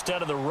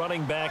 Instead of the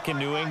running back in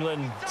New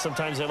England,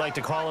 sometimes they like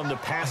to call them the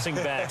passing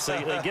backs.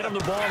 They get them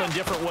the ball in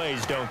different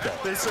ways, don't they?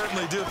 They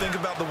certainly do. Think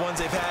about the ones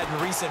they've had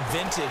in recent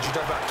vintage. You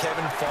talk about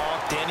Kevin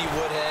Falk, Danny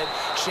Woodhead,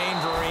 Shane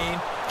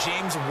Vereen.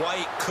 James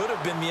White could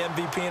have been the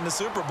MVP in the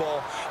Super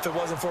Bowl if it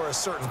wasn't for a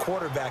certain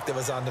quarterback that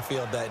was on the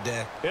field that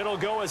day. It'll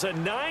go as a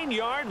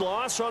 9-yard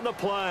loss on the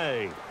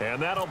play.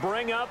 And that'll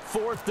bring up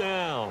 4th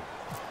down.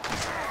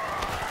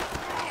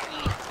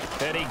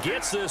 And he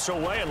gets this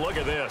away, and look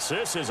at this.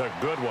 This is a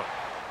good one.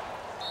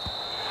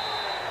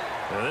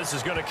 And this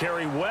is going to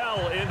carry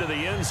well into the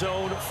end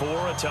zone for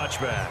a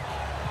touchback.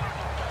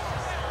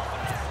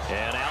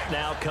 And out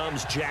now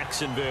comes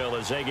Jacksonville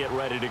as they get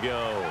ready to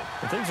go.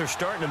 And things are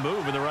starting to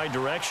move in the right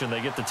direction. They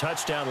get the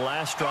touchdown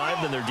last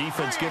drive, then their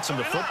defense gets them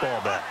the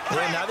football back.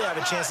 Yeah, now they have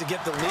a chance to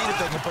get the lead if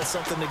they can put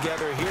something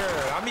together here.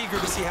 I'm eager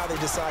to see how they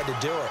decide to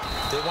do it.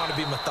 Do they want to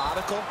be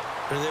methodical,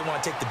 or do they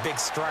want to take the big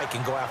strike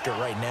and go after it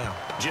right now?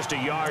 Just a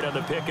yard on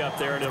the pickup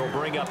there, and it'll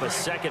bring up a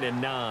 2nd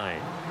and 9.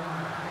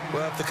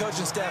 Well, if the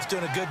coaching staff's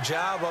doing a good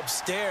job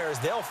upstairs,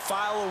 they'll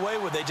file away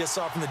what they just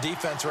saw from the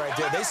defense right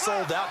there. They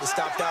sold out to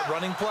stop that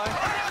running play.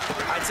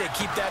 I'd say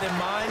keep that in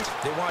mind.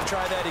 They want to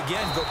try that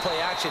again, go play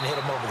action, hit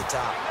them over the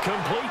top.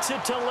 Completes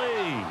it to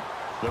Lee.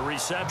 The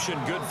reception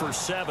good for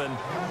 7.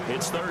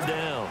 It's 3rd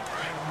down.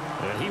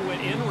 And he went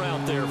in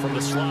route there from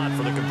the slot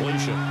for the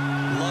completion.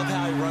 Love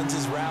how he runs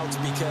his routes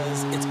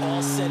because it's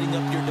all setting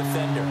up your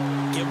defender.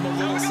 Give him a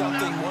little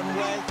something one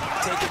way,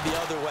 take it the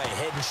other way.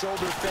 Head and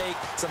shoulder fake.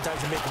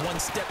 Sometimes you make one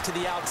step to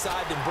the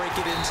outside, then break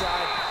it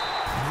inside.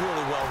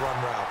 Really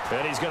well-run route.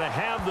 And he's going to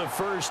have the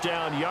first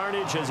down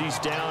yardage as he's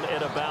down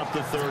at about the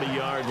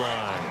 30-yard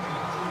line.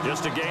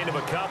 Just a gain of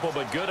a couple,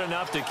 but good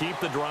enough to keep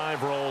the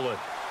drive rolling.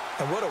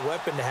 And what a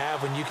weapon to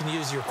have when you can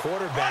use your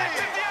quarterback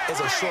as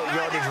a short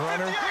yardage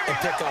runner and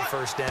pick up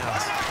first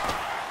downs.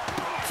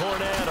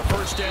 Fournette, a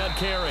first down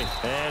carry.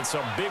 And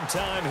some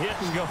big-time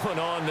hitting going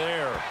on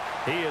there.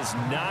 He is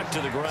knocked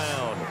to the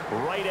ground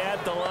right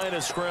at the line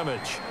of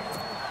scrimmage.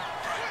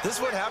 This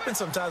is what happens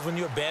sometimes when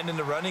you abandon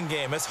the running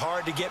game. It's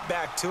hard to get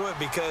back to it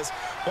because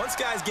once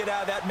guys get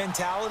out of that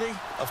mentality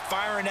of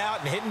firing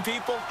out and hitting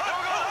people,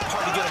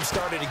 hard to get them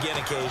started again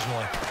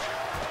occasionally.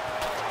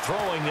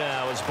 Throwing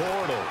now is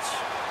Bortles.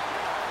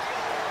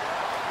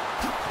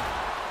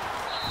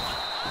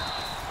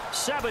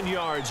 7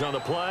 yards on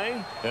the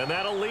play, and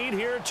that'll lead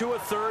here to a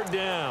third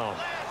down.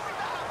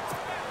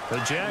 The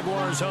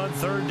Jaguars on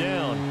third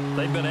down.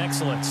 They've been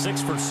excellent,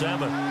 6 for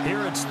 7.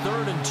 Here it's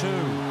 3rd and 2.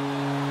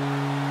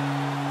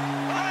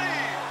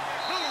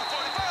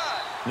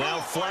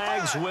 Now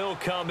flags will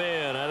come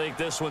in. I think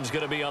this one's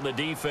going to be on the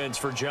defense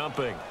for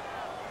jumping.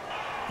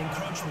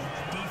 Encroachment,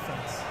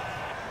 defense.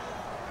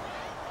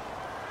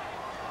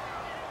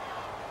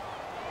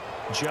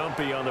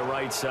 Jumpy on the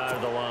right side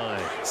of the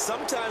line.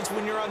 Sometimes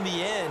when you're on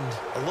the end,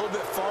 a little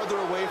bit farther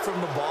away from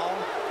the ball,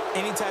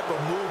 any type of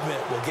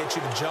movement will get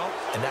you to jump,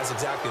 and that's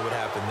exactly what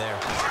happened there.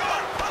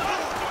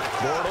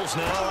 Bortles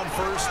now on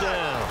first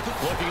down.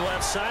 Looking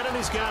left side, and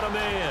he's got a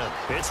man.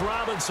 It's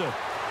Robinson.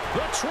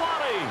 The 20,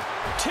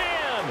 10,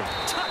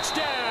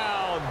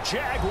 touchdown,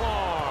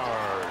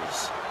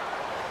 Jaguars.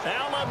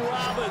 Allen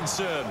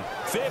Robinson,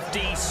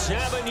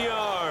 57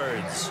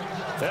 yards.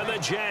 And the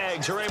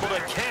Jags are able to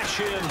cash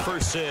in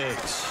for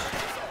 6.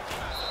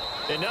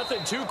 And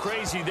nothing too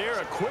crazy there.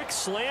 A quick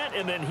slant,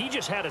 and then he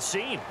just had a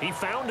seam. He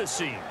found a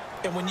seam.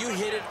 And when you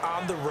hit it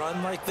on the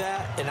run like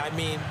that, and I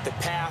mean the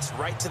pass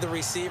right to the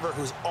receiver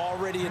who's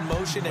already in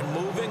motion and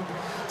moving,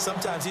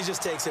 sometimes he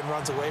just takes it and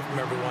runs away from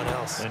everyone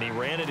else. And he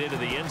ran it into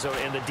the end zone.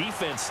 And the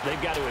defense,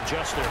 they've got to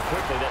adjust there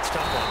quickly. That's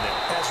tough on them.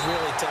 That's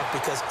really tough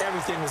because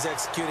everything was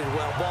executed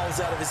well. Ball was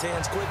out of his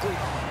hands quickly,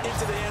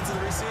 into the hands of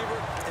the receiver,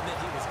 and then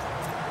he was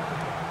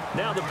gone.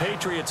 Now the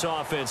Patriots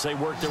offense, they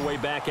work their way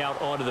back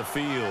out onto the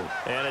field.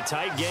 And a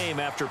tight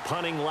game after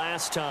punting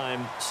last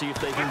time. See if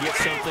they can get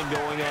something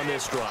going on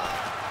this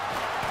drive.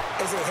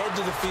 As they head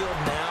to the field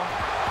now,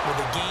 with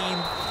the game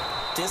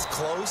this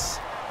close,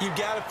 you've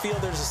got to feel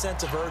there's a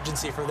sense of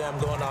urgency for them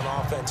going on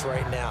offense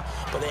right now.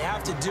 But they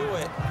have to do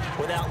it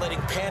without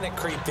letting panic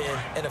creep in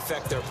and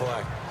affect their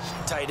play.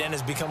 Tight end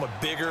has become a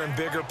bigger and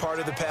bigger part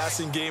of the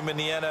passing game in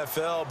the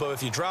NFL, but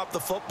if you drop the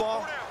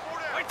football,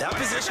 that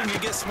position you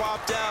get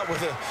swapped out with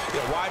a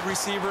wide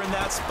receiver in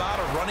that spot,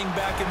 a running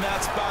back in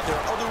that spot. There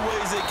are other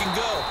ways they can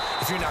go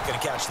if you're not going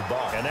to catch the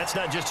ball. And that's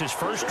not just his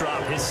first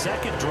drop, his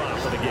second drop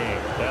of the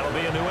game. That'll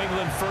be a New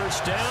England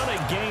first down, a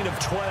gain of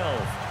 12.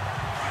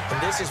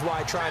 And this is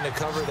why trying to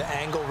cover the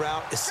angle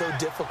route is so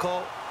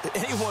difficult.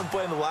 Anyone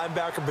playing the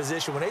linebacker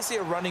position, when they see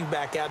a running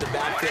back out of the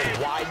backfield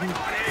widen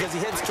because he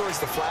heads towards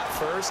the flat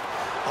first,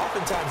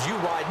 oftentimes you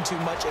widen too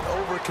much and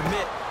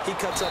overcommit. He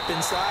cuts up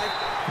inside,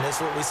 and that's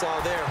what we saw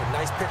there. A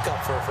nice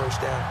pickup for a first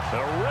down.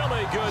 A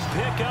really good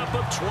pickup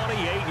of 28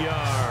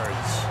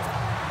 yards.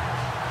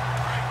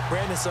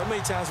 Brandon, so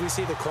many times we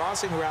see the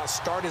crossing route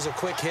start as a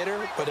quick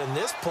hitter, but in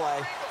this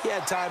play, he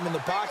had time in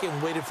the pocket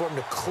and waited for him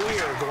to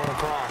clear going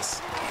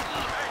across.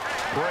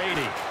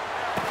 Brady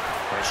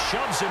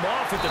shoves him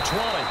off at the 20.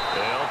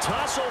 They'll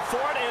tussle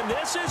for it, and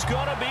this is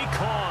going to be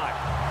caught.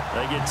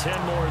 They get 10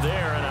 more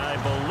there, and I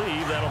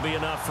believe that'll be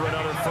enough for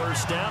another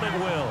first down. It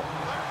will.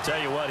 Tell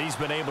you what, he's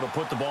been able to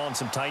put the ball in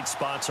some tight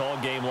spots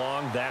all game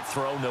long. That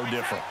throw, no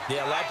different.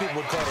 Yeah, a lot of people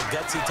would call it a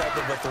gutsy type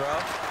of a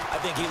throw. I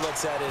think he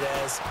looks at it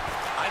as,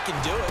 I can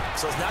do it,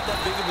 so it's not that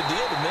big of a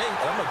deal to me,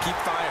 and I'm going to keep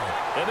firing.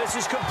 And this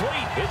is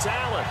complete. It's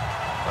Allen.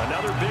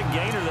 Another big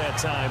gainer that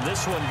time.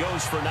 This one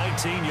goes for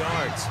 19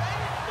 yards.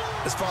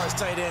 As far as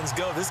tight ends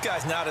go, this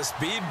guy's not a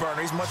speed burner.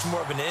 He's much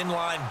more of an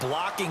inline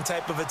blocking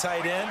type of a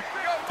tight end.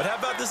 But how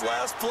about this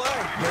last play?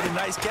 Made a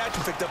nice catch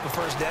and picked up a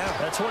first down.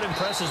 That's what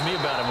impresses me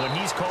about him. When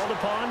he's called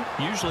upon,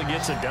 usually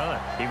gets it done.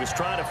 He was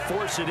trying to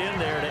force it in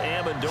there to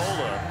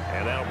Amendola,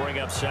 and that'll bring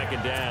up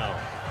second down.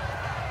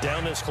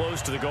 Down this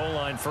close to the goal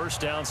line,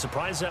 first down.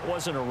 Surprised that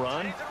wasn't a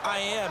run? I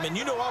am, and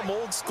you know I'm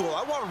old school.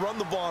 I want to run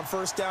the ball on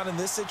first down in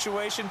this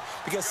situation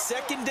because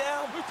second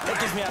down, that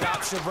gives me an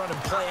option of running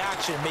play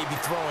action and maybe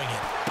throwing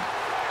it.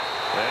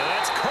 And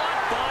that's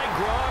caught by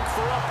Gronk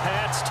for a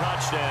Pats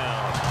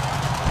touchdown.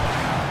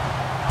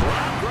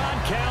 Rob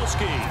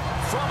Gronkowski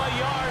from a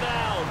yard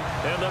out.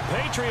 And the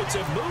Patriots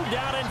have moved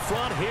out in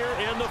front here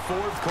in the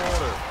fourth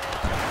quarter.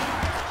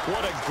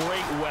 What a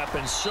great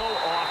weapon. So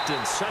often,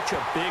 such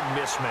a big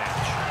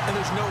mismatch. And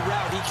there's no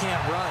route he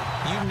can't run.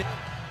 You name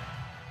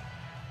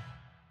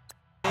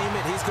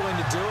it, he's going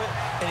to do it.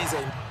 And he's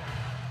a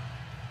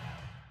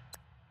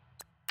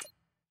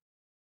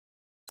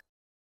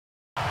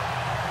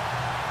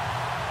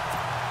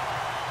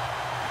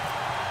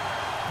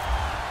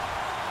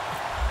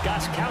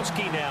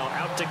Gostkowski now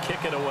out to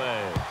kick it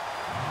away.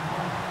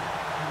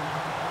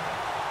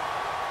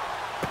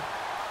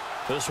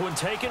 This one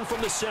taken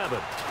from the 7.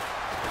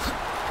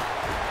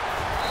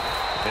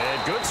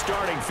 And good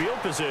starting field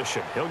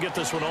position. He'll get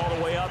this one all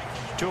the way up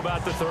to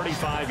about the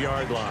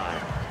 35-yard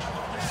line.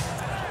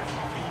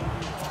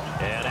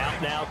 And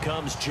out now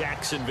comes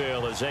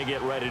Jacksonville as they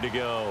get ready to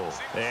go.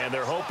 And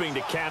they're hoping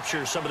to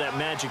capture some of that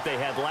magic they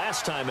had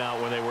last time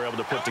out when they were able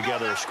to put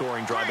together a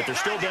scoring drive. But they're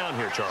still down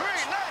here, Charles.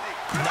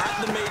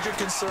 Not the major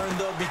concern,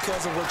 though,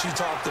 because of what you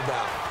talked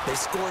about. They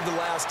scored the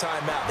last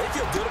time out. They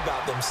feel good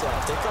about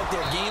themselves. They feel like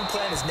their game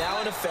plan is now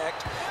in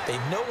effect. They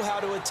know how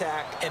to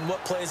attack and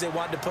what plays they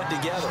want to put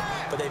together.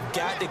 But they've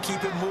got to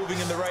keep it moving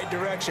in the right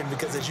direction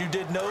because, as you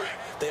did note,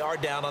 they are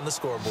down on the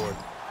scoreboard.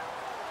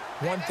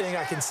 One thing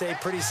I can say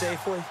pretty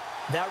safely,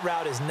 that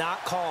route is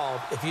not called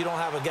if you don't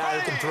have a guy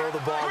who can throw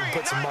the ball and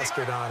put some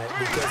mustard on it.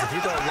 Because if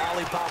you're going to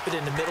lollipop it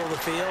in the middle of the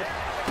field,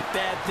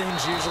 bad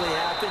things usually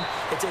happen.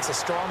 It takes a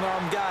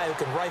strong-arm guy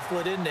who can rifle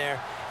it in there,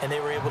 and they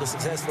were able to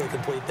successfully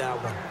complete that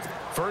one.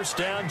 First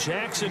down,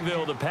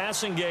 Jacksonville. The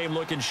passing game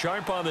looking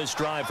sharp on this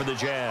drive for the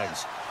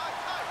Jags.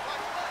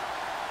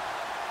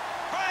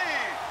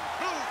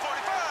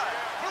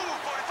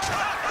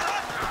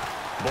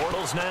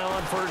 Bortles now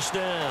on first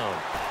down.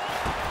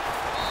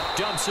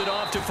 Dumps it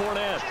off to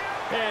Fournette.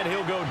 And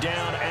he'll go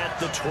down at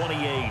the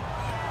 28.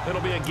 It'll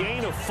be a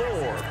gain of 4.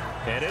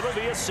 And it'll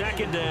be a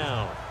second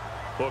down.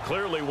 Well,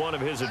 clearly one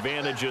of his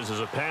advantages as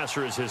a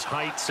passer is his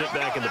height. Sit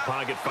back in the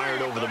pocket,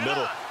 fired over the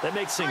middle. That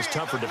makes things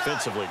tougher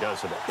defensively,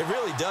 doesn't it? It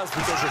really does,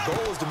 because your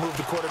goal is to move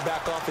the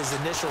quarterback off his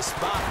initial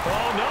spot.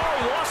 Oh, no,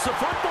 he lost the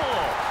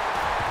football.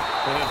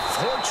 And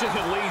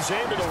unfortunately, he's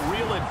able to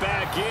reel it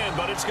back in,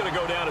 but it's going to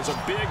go down as a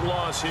big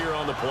loss here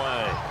on the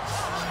play.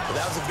 Well,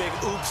 that was a big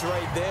oops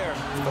right there.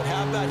 But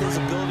how about his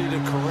ability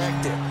to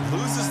correct it?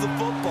 Loses the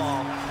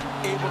football,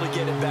 able to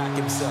get it back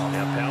himself.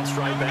 Now pounced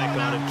right back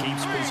on it,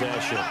 keeps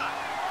possession.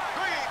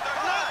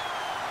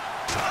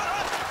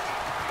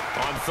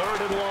 On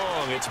third and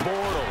long, it's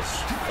Bortles.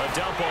 A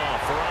dump off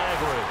for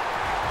Ivory.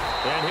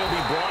 And he'll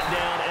be brought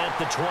down at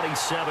the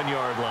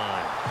 27-yard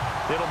line.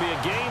 It'll be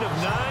a gain of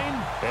 9,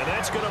 and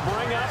that's going to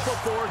bring up a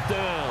 4th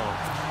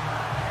down.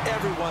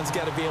 Everyone's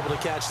got to be able to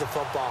catch the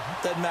football.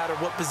 Doesn't matter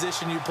what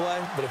position you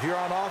play, but if you're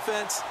on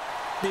offense,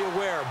 be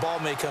aware a ball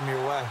may come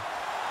your way.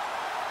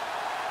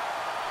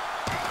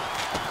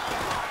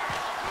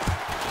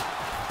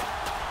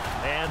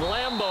 And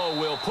Lambeau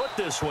will put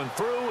this one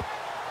through.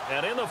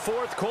 And in the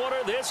 4th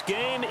quarter, this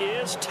game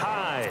is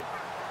tied.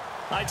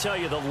 I tell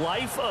you, the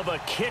life of a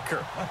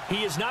kicker. He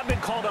has not been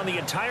called on the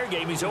entire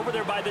game. He's over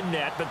there by the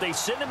net, but they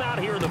send him out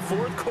here in the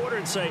 4th quarter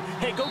and say,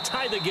 hey, go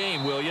tie the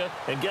game, will you?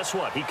 And guess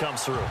what? He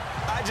comes through.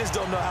 I just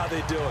don't know how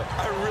they do it.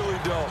 I really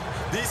don't.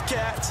 These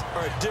cats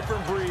are a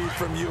different breed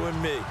from you and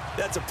me.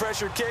 That's a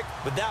pressure kick,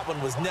 but that one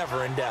was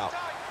never in doubt.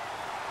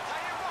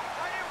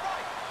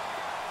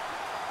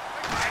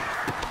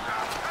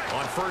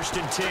 On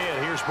 1st and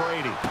 10, here's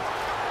Brady.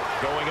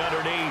 Going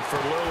underneath for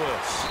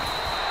Lewis.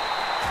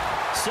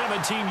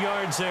 17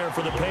 yards there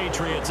for the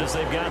Patriots as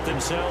they've got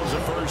themselves a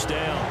 1st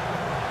down.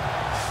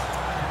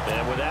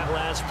 And with that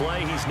last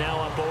play, he's now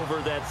up over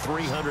that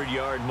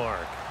 300-yard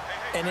mark.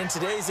 And in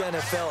today's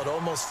NFL, it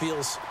almost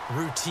feels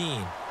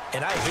routine.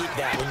 And I hate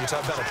that when you're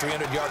talking about a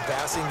 300-yard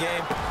passing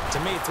game. To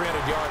me,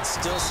 300 yards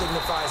still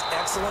signifies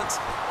excellence,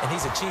 and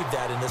he's achieved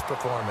that in this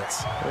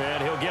performance.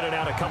 And he'll get it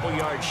out a couple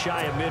yards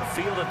shy of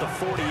midfield at the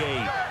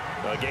 48.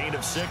 A gain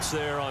of 6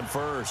 there on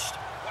 1st.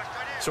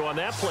 So on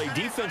that play,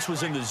 defense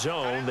was in the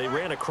zone. They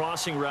ran a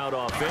crossing route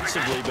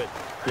offensively, but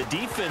the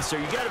defense there,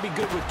 you got to be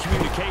good with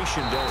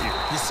communication, don't you?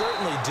 You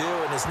certainly do,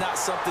 and it's not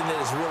something that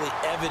is really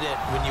evident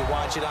when you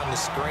watch it on the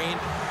screen.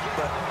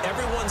 But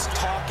everyone's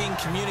talking,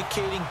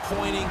 communicating,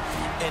 pointing,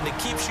 and it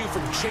keeps you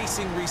from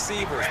chasing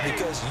receivers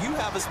because you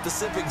have a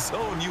specific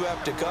zone you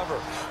have to cover.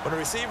 When a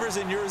receiver's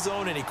in your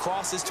zone and he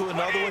crosses to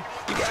another one,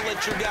 you got to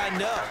let your guy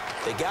know.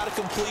 They got a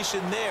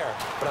completion there,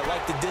 but I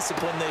like the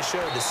discipline they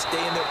showed to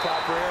stay in their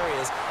proper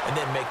areas and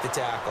then make the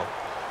tackle.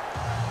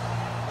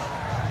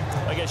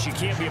 I guess you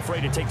can't be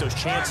afraid to take those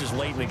chances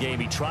late in the game.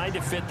 He tried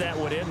to fit that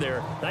one in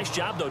there. Nice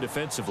job, though,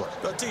 defensively.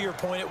 But to your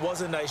point, it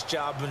was a nice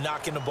job of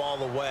knocking the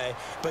ball away.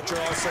 But you're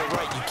also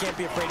right. You can't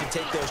be afraid to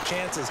take those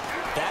chances.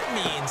 That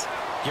means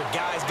your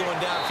guys going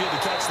downfield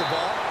to catch the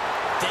ball,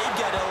 they've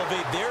got to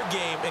elevate their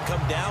game and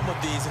come down with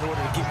these in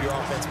order to keep your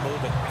offense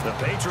moving. The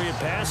Patriot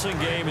passing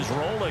game is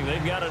rolling.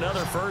 They've got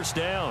another 1st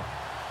down.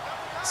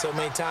 So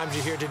many times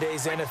you hear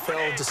today's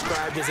NFL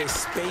described as a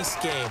space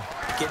game.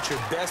 Get your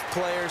best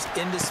players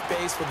into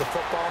space with the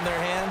football in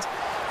their hands.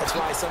 That's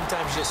why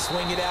sometimes you just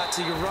swing it out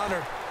to your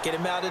runner, get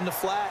him out in the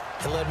flat,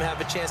 and let him have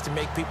a chance to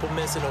make people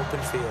miss an open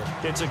field.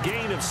 It's a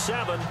gain of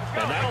 7,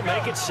 and that'll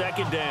make it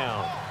 2nd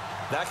down.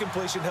 That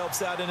completion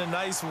helps out in a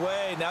nice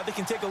way. Now they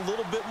can take a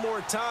little bit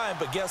more time,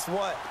 but guess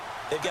what?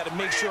 They've got to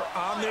make sure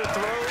on their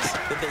throws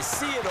that they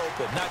see it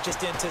open, not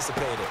just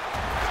anticipate it.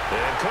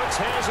 And Cooks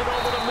has it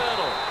over the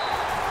middle.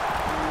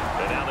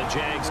 And now the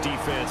Jags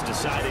defense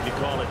deciding to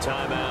call a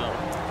timeout.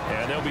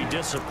 And they'll be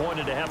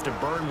disappointed to have to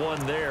burn one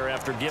there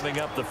after giving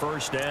up the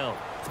first down.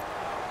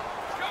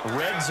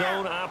 Red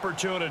zone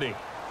opportunity.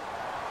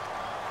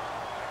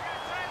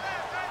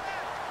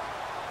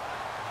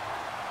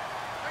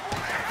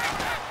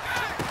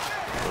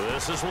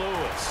 This is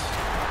Lewis.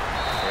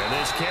 And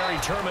this carry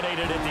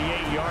terminated at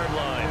the 8-yard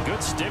line.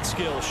 Good stick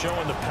skill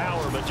showing the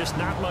power, but just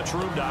not much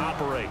room to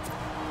operate.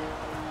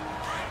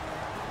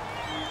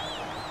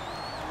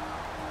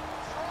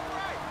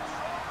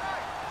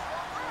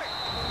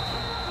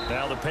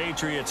 Now the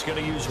Patriots going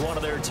to use one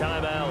of their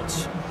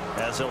timeouts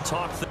as they'll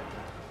talk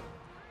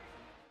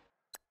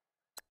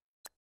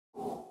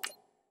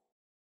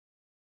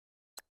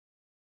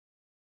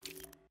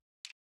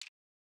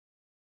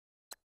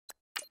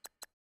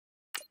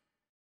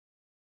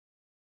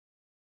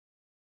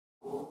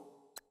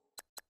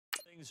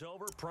things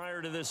over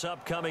prior to this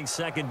upcoming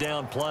second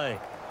down play.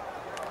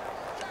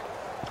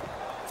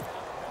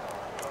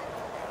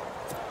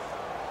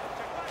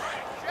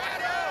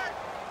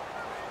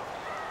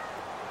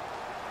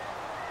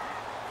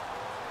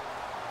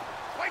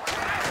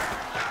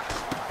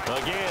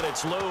 Again,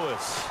 it's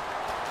Lewis.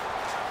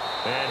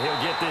 And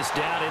he'll get this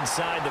down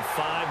inside the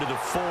 5 to the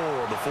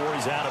 4 before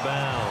he's out of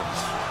bounds.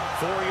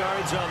 4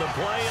 yards on the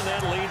play, and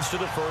that leads to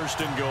the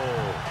 1st and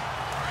goal.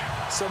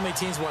 So many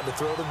teams want to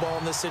throw the ball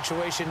in this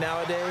situation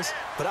nowadays,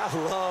 but I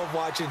love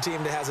watching a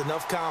team that has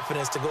enough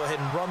confidence to go ahead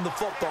and run the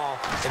football.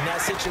 In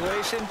that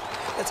situation,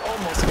 it's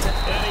almost a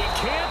and he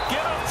can't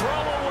get a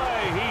throw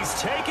away. He's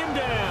taken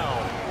down.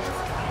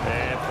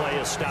 And play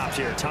is stopped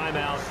here.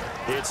 Timeout.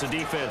 It's the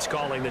defense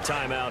calling the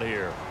timeout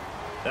here.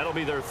 That'll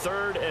be their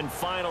 3rd and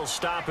final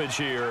stoppage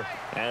here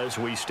as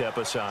we step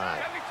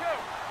aside.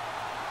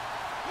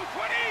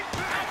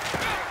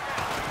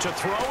 To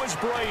throw is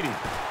Brady.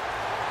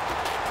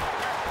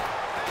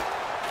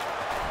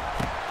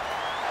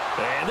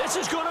 And this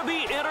is going to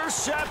be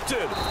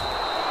intercepted.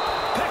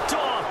 Picked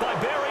off by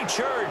Barry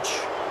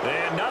Church.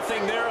 And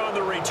nothing there on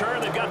the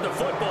return. They've got the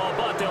football,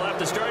 but they'll have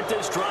to start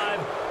this drive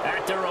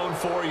at their own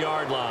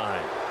 4-yard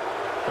line.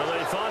 Well,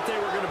 they thought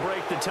they were going to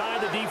break the tie.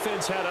 The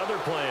defense had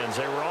other plans.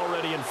 They were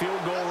already in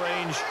field goal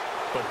range,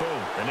 but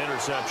boom, an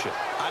interception.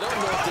 I don't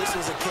know if this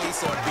was a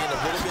case of being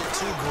a little bit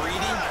too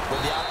greedy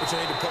with the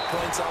opportunity to put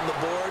points on the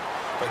board,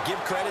 but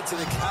give credit to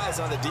the guys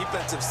on the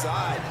defensive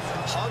side.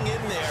 Hung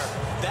in there,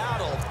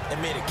 battled, and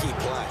made a key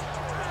play.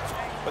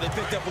 But they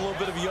picked up a little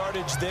bit of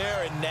yardage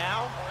there, and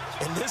now,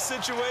 in this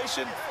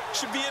situation,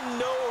 should be in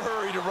no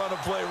hurry to run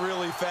a play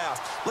really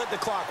fast. Let the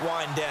clock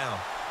wind down.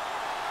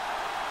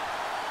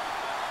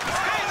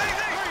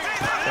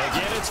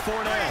 Again, it's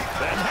Fournette.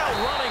 And now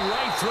running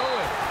right through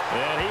it.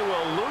 And he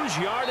will lose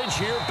yardage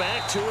here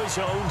back to his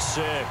own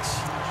 6.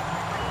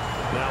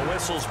 Now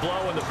whistles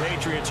blow, and the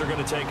Patriots are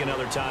going to take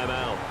another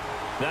timeout.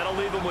 That'll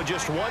leave them with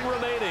just 1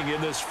 remaining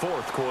in this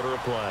 4th quarter of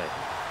play.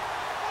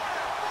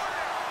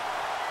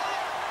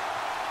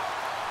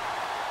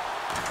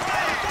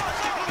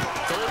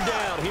 Third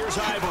down. Here's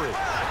Ivory.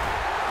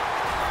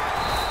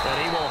 And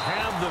he will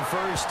have the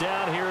first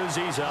down here as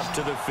he's up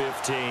to the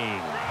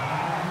 15.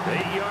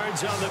 8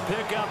 yards on the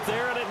pickup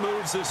there, and it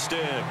moves the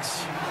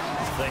sticks.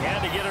 They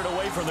had to get it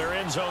away from their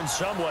end zone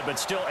somewhat, but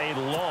still a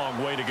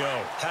long way to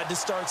go. Had to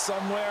start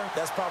somewhere.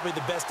 That's probably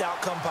the best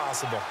outcome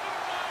possible.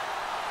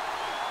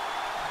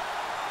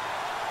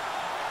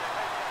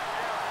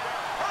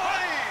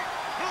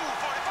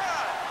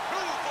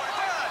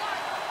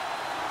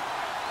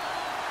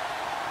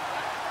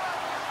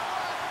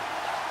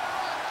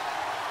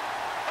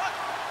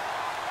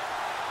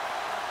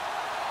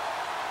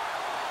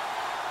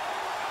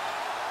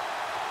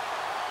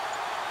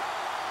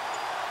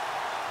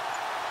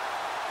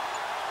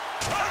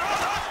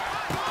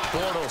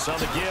 On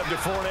the give to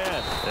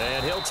Fournette.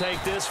 And he'll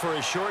take this for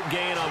a short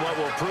gain on what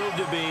will prove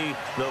to be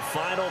the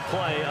final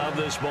play of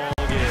this ball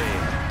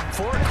game.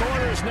 4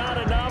 quarters not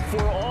enough.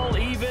 We're all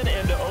even,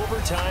 and to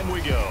overtime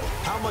we go.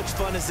 How much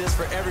fun is this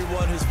for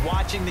everyone who's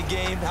watching the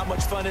game? How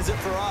much fun is it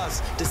for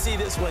us to see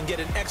this one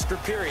get an extra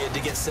period to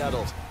get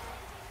settled?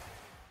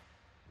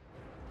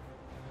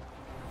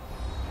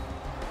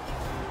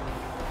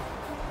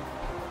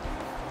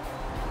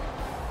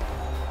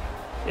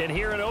 And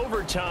here in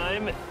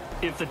overtime,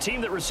 if the team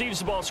that receives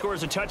the ball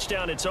scores a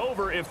touchdown, it's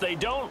over. If they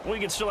don't, we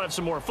can still have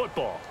some more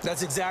football.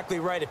 That's exactly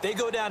right. If they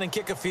go down and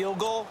kick a field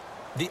goal,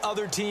 the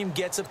other team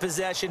gets a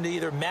possession to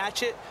either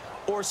match it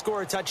or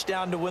score a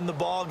touchdown to win the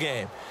ball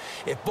game.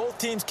 If both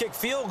teams kick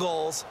field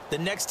goals, the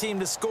next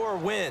team to score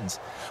wins.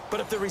 But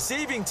if the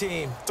receiving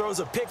team throws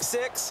a pick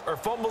 6 or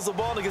fumbles the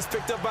ball and it gets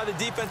picked up by the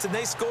defense and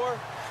they score,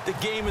 the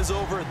game is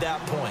over at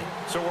that point.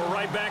 So we're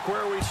right back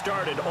where we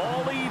started,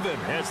 all even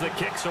as the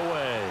kick's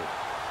away.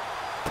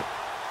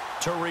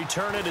 To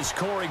return it is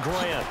Corey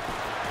Grant.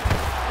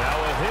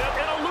 Now a hit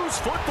and a loose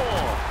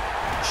football.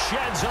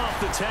 Sheds off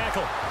the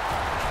tackle.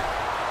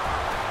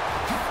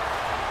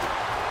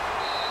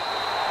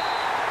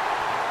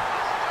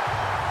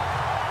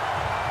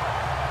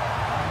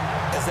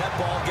 As that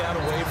ball got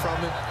away from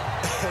him,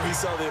 and we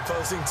saw the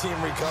opposing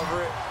team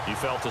recover it. You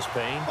felt his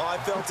pain? Oh, I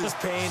felt his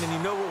pain, and you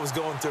know what was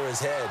going through his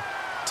head.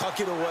 tuck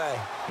it away,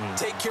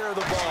 take care of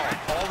the ball,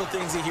 all the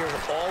things you hear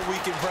all week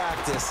in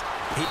practice.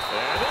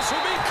 And this will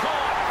be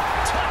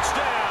caught.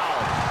 Touchdown.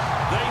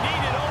 They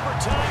needed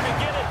overtime to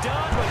get it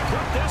done, but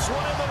put this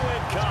one in the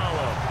win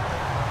column.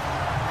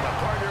 Now,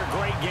 partner, a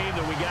great game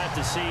that we got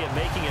to see and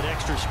making it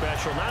extra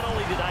special. Not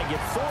only did I get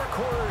 4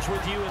 quarters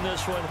with you in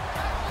this one,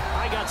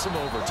 I got some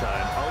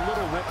overtime, a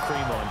little whipped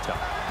cream on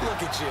top.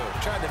 Look at you,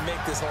 trying to make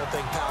this whole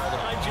thing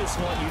palatable. I just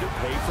want you to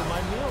pay for my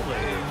meal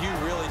later. You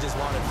really just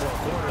wanted 4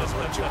 quarters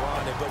what you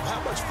wanted, but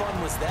how much fun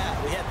was that?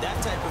 We had that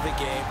type of a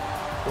game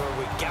where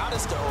we got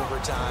us to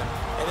overtime,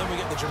 and then we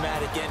get the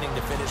dramatic ending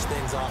to finish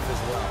things off as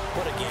well.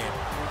 What a game.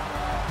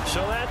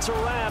 So that's a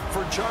wrap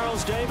for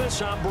Charles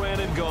Davis. I'm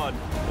Brandon Gaudin,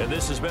 and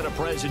this has been a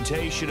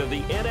presentation of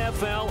the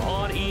NFL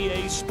on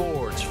EA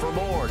Sports. For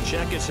more,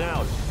 check us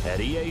out at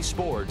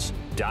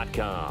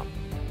easports.com.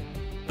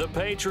 The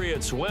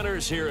Patriots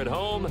winners here at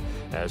home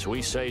as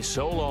we say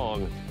so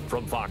long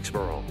from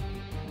Foxborough.